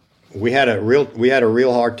 And we had a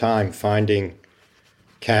real hard time finding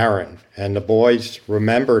Karen, and the boys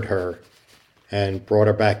remembered her and brought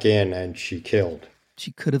her back in, and she killed.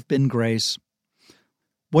 She could have been Grace.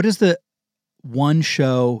 What is the one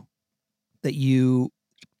show that you,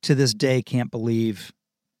 to this day, can't believe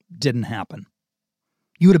didn't happen?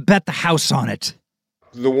 You would have bet the house on it.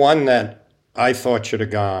 The one that I thought should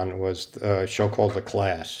have gone was a show called The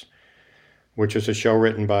Class, which is a show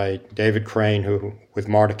written by David Crane, who, with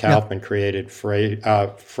Marta Kaufman, created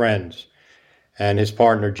Friends, and his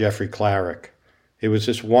partner, Jeffrey Clarick. It was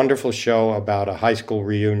this wonderful show about a high school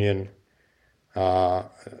reunion.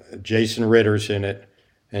 Jason Ritter's in it,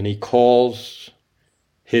 and he calls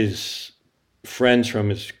his friends from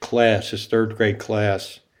his class, his third grade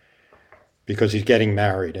class, because he's getting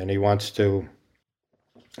married, and he wants to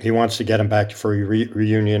get him back for a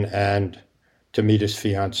reunion and to meet his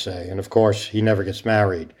fiancée. And of course, he never gets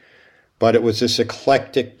married. But it was this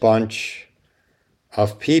eclectic bunch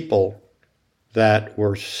of people that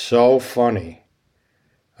were so funny.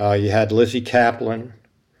 You had Lizzie Kaplan.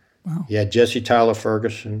 Wow. You had Jesse Tyler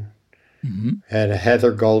Ferguson. Mm-hmm. Had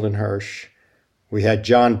Heather Goldenhirsch. We had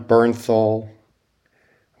John Bernthal.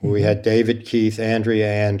 Mm-hmm. We had David Keith,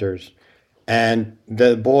 Andrea Anders. And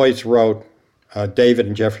the boys wrote, David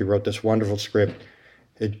and Jeffrey wrote this wonderful script.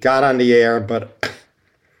 It got on the air, but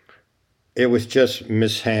it was just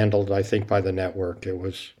mishandled, I think, by the network. It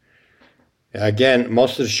was, again,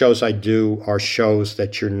 most of the shows I do are shows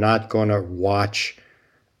that you're not going to watch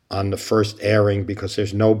on the first airing because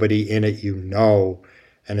there's nobody in it you know.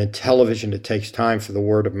 And in television, it takes time for the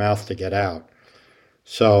word of mouth to get out.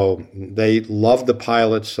 So they loved the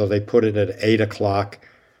pilot, so they put it at 8 o'clock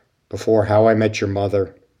before How I Met Your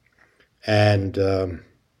Mother. And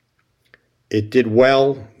it did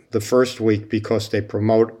well the first week because they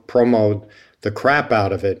promoted the crap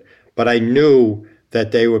out of it. But I knew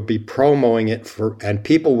that they would be promoting it and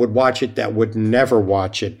people would watch it that would never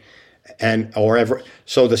watch it.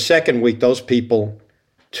 So the second week, those people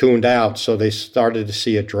tuned out, so they started to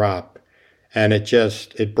see a drop. And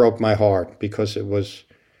it broke my heart because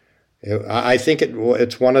I think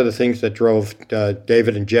it's one of the things that drove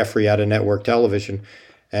David and Jeffrey out of network television.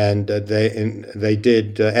 And they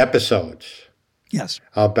did episodes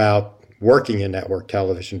about working in network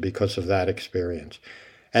television because of that experience.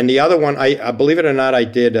 And the other one, I believe it or not, I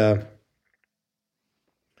did a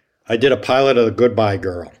pilot of The Goodbye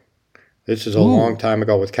Girl. This is a long time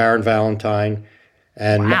ago with Karen Valentine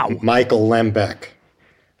and Michael Lembeck.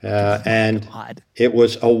 And it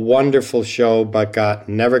was a wonderful show, but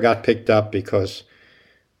never got picked up because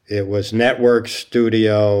it was network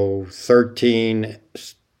studio, 13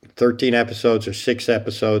 episodes or 6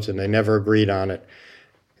 episodes, and they never agreed on it.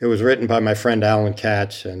 It was written by my friend Alan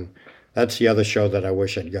Katz, and that's the other show that I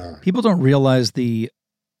wish I'd gone. People don't realize the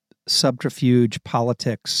subterfuge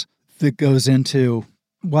politics that goes into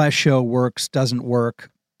why a show works, doesn't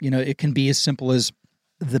work. It can be as simple as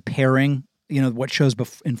the pairing, what shows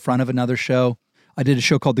in front of another show. I did a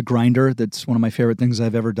show called The Grinder. That's one of my favorite things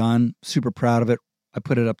I've ever done. Super proud of it. I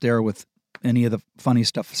put it up there with any of the funny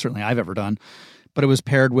stuff certainly I've ever done. But it was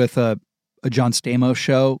paired with a John Stamos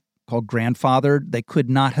show called Grandfathered. They could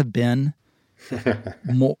not have been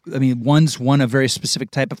more. I mean, one's a very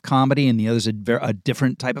specific type of comedy, and the other's a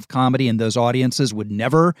different type of comedy, and those audiences would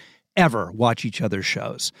never, ever watch each other's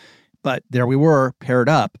shows. But there we were, paired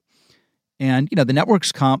up. And, the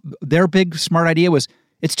network's their big smart idea was,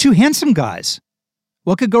 it's two handsome guys.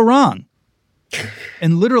 What could go wrong?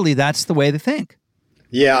 And literally, that's the way they think.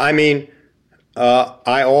 Yeah, I mean,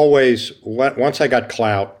 I always, once I got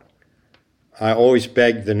clout, I always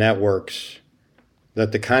begged the networks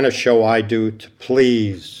that the kind of show I do, to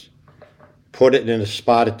please put it in a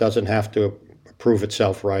spot it doesn't have to prove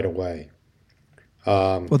itself right away.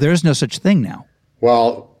 Well, there is no such thing now.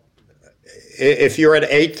 Well, if you're at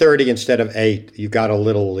 8:30 instead of 8, you got a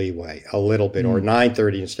little leeway, a little bit, or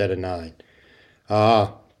 9:30 instead of 9.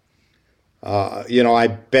 I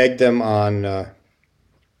begged them on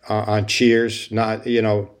Cheers. Not,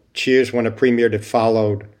 Cheers when it premiered, it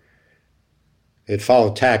followed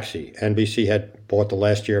Taxi. NBC had bought the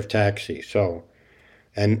last year of Taxi, so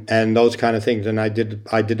and those kind of things. And I did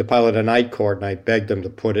the pilot of Night Court, and I begged them to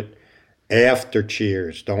put it after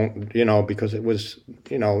Cheers. Don't, because it was,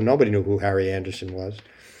 nobody knew who Harry Anderson was,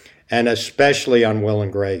 and especially on Will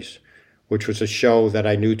and Grace, which was a show that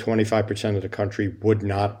I knew 25% of the country would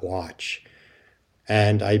not watch.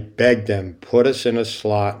 And I begged them, put us in a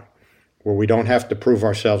slot where we don't have to prove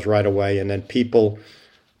ourselves right away, and then people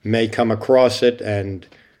may come across it, and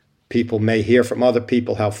people may hear from other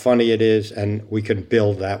people how funny it is, and we can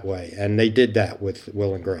build that way. And they did that with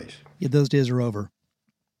Will and Grace. Yeah, those days are over.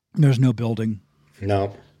 There's no building.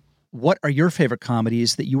 No. What are your favorite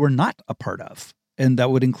comedies that you were not a part of? And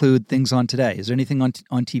that would include things on today. Is there anything on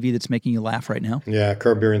TV that's making you laugh right now? Yeah,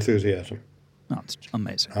 Curb Your Enthusiasm. Oh, it's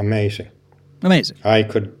amazing. Amazing. Amazing. I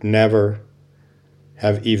could never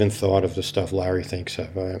have even thought of the stuff Larry thinks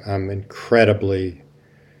of. I'm incredibly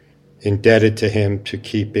indebted to him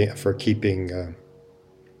for keeping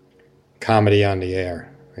comedy on the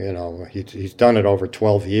air. He's done it over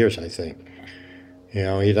 12 years, I think. He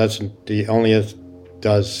only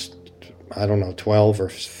does, I don't know, 12 or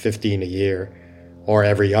 15 a year or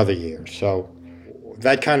every other year. So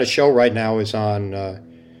that kind of show right now is on,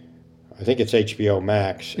 I think it's HBO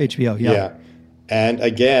Max. HBO, yeah. Yeah. And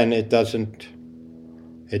again,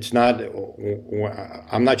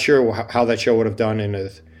 I'm not sure how that show would have done in a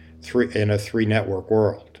three network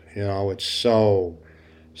world. It's so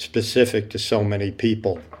specific to so many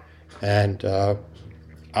people. And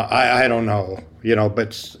I don't know, but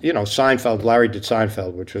Seinfeld, Larry did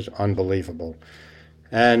Seinfeld, which was unbelievable.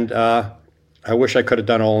 And I wish I could have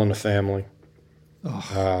done All in the Family.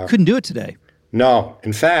 Couldn't do it today. No.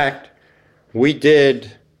 In fact, we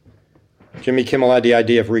did. Jimmy Kimmel had the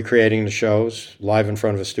idea of recreating the shows live in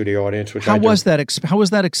front of a studio audience. How was that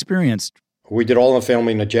experience? We did All in the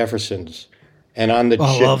Family and the Jeffersons. And on the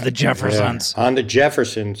love the Jeffersons. On the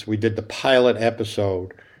Jeffersons, we did the pilot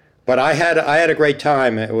episode. But I had a great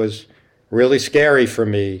time. It was really scary for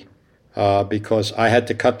me because I had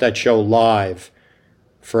to cut that show live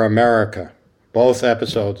for America. Both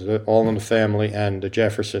episodes, All in the Family and the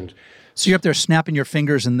Jeffersons. So you're up there snapping your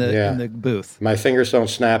fingers in the booth. My fingers don't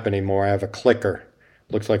snap anymore. I have a clicker.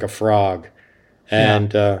 Looks like a frog.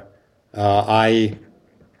 And I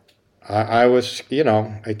was,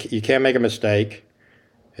 you can't make a mistake.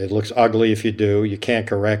 It looks ugly if you do. You can't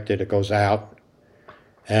correct it. It goes out.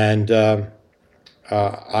 And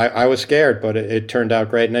I was scared, but it turned out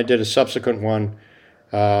great. And I did a subsequent one,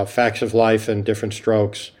 Facts of Life and Different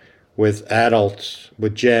Strokes, with adults,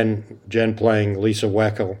 with Jen playing Lisa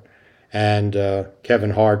Weckel, and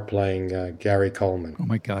Kevin Hart playing Gary Coleman. Oh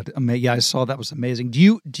my God! Yeah, I saw that. Was amazing. Do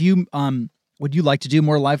you would you like to do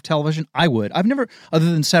more live television? I would. I've never,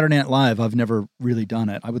 other than Saturday Night Live, I've never really done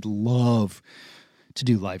it. I would love to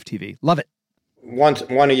do live TV. Love it.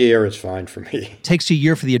 One a year is fine for me. Takes you a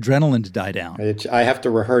year for the adrenaline to die down. I have to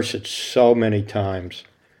rehearse it so many times.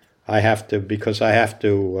 Because I have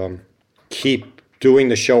to keep doing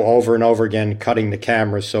the show over and over again, cutting the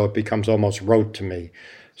cameras so it becomes almost rote to me,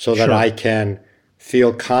 so that I can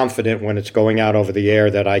feel confident when it's going out over the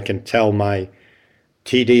air that I can tell my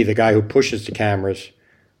TD, the guy who pushes the cameras,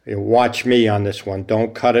 watch me on this one.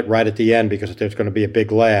 Don't cut it right at the end because there's going to be a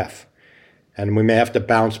big laugh. And we may have to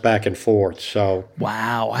bounce back and forth. So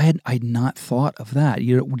wow, I had not thought of that.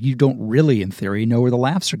 You don't really, in theory, know where the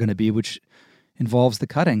laughs are going to be, which involves the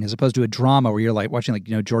cutting, as opposed to a drama where you're like watching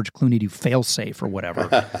George Clooney do Failsafe or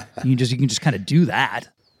whatever. you can just kind of do that.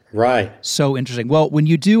 Right. So interesting. Well, when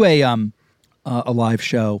you do a live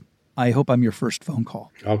show, I hope I'm your first phone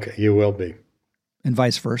call. Okay, you will be. And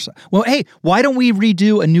vice versa. Well, hey, why don't we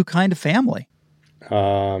redo A New Kind of Family?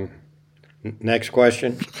 Next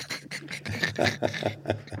question.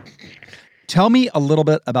 Tell me a little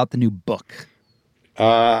bit about the new book.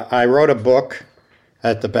 I wrote a book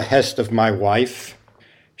at the behest of my wife.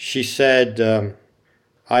 She said,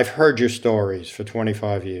 I've heard your stories for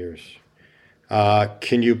 25 years.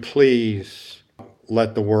 Can you please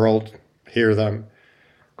let the world hear them?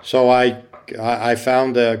 So I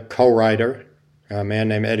found a co-writer, a man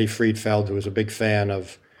named Eddie Friedfeld, who was a big fan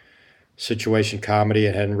of situation comedy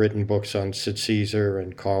and had written books on Sid Caesar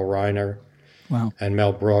and Carl Reiner. Wow. And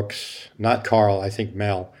Mel Brooks. Not Carl, I think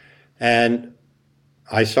Mel. And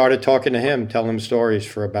I started talking to him, telling him stories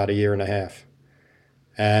for about a year and a half.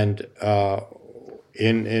 And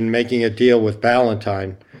in making a deal with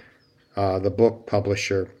Ballantine, the book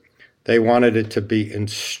publisher, they wanted it to be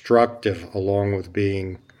instructive along with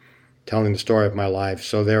telling the story of my life.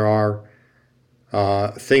 So there are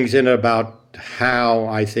things in it about how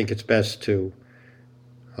I think it's best to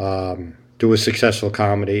do a successful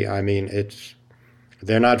comedy. I mean,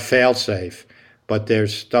 they're not fail-safe, but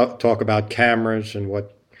there's talk about cameras and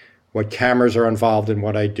what cameras are involved in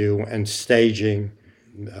what I do, and staging,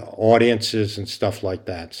 audiences and stuff like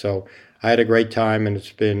that. So I had a great time, and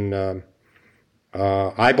it's been,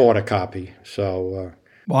 I bought a copy. So,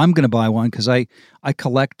 well, I'm going to buy one because I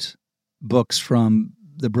collect books from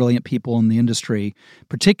the brilliant people in the industry,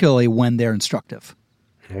 particularly when they're instructive.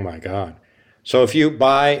 Oh my God. So if you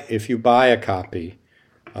buy a copy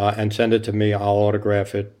and send it to me, I'll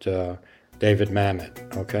autograph it, David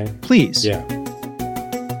Mamet, okay? Please. Yeah.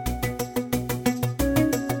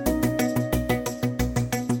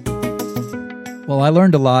 Well, I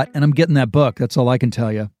learned a lot, and I'm getting that book. That's all I can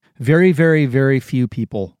tell you. Very, very, very few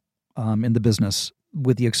people in the business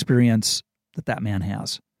with the experience that man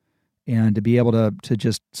has. And to be able to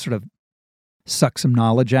just sort of suck some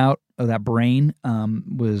knowledge out of that brain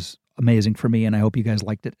was amazing for me, and I hope you guys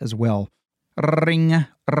liked it as well. Ring,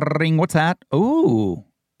 ring, what's that? Oh,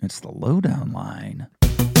 it's the lowdown line.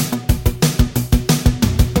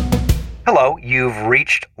 Hello, you've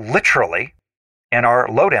reached Literally in our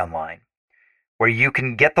lowdown line, where you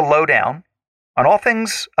can get the lowdown on all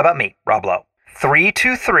things about me, Rob Lowe.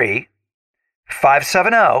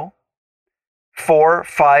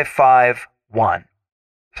 323-570-4551.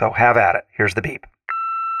 So have at it. Here's the beep.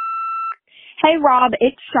 Hey, Rob,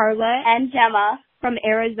 it's Charlotte and Gemma from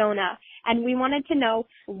Arizona, and we wanted to know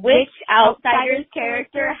which Outsider's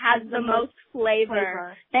character has the most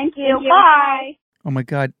flavor. Thank you. Bye. Oh my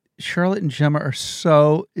God, Charlotte and Gemma are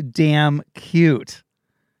so damn cute.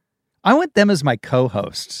 I want them as my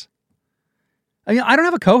co-hosts. I mean, I don't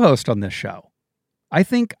have a co-host on this show. How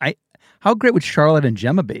great would Charlotte and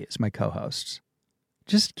Gemma be as my co-hosts?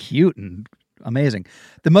 Just cute and amazing.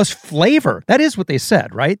 The most flavor. That is what they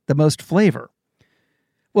said, right? The most flavor.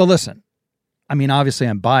 Well, listen. I mean, obviously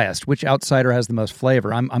I'm biased. Which outsider has the most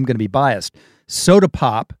flavor? I'm going to be biased. Soda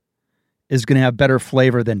Pop is going to have better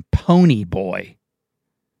flavor than Pony Boy.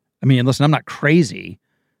 I mean, listen, I'm not crazy.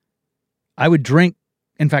 I would drink,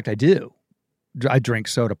 in fact, I do. I drink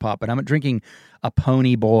Soda Pop, but I'm not drinking a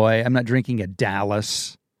Pony Boy. I'm not drinking a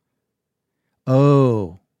Dallas.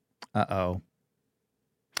 Oh, uh-oh.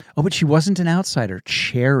 Oh, but she wasn't an outsider.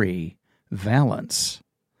 Cherry Valance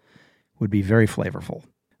would be very flavorful.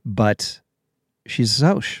 But she's a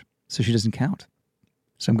Zosh, so she doesn't count.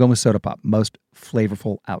 So I'm going with Soda Pop, most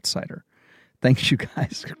flavorful outsider. Thanks, you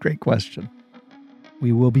guys. Great question.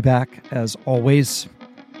 We will be back, as always,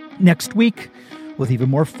 next week with even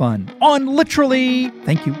more fun on Literally.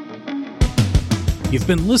 Thank you. You've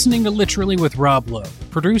been listening to Literally with Rob Lowe,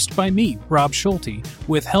 produced by me, Rob Schulte,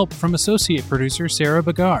 with help from associate producer Sarah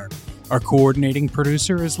Bagar. Our coordinating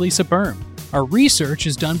producer is Lisa Berm. Our research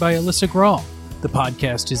is done by Alyssa Grawl. The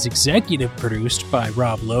podcast is executive produced by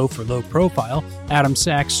Rob Lowe for Low Profile, Adam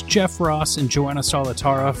Sachs, Jeff Ross, and Joanna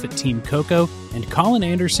Solitaroff at Team Coco, and Colin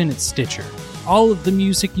Anderson at Stitcher. All of the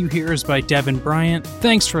music you hear is by Devin Bryant.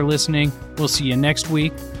 Thanks for listening. We'll see you next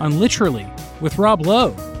week on Literally with Rob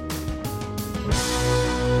Lowe.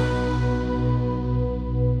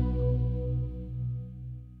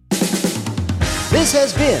 This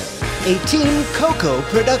has been a Team Coco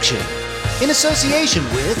production in association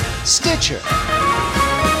with Stitcher.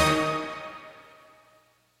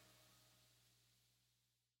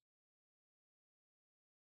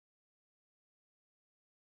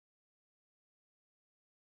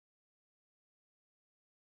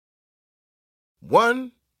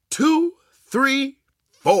 One, 2, 3,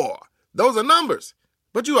 4. Those are numbers.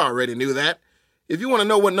 But you already knew that. If you want to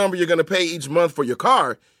know what number you're going to pay each month for your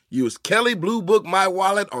car, use Kelley Blue Book My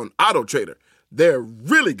Wallet on Auto Trader. They're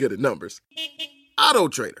really good at numbers. Auto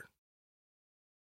Trader.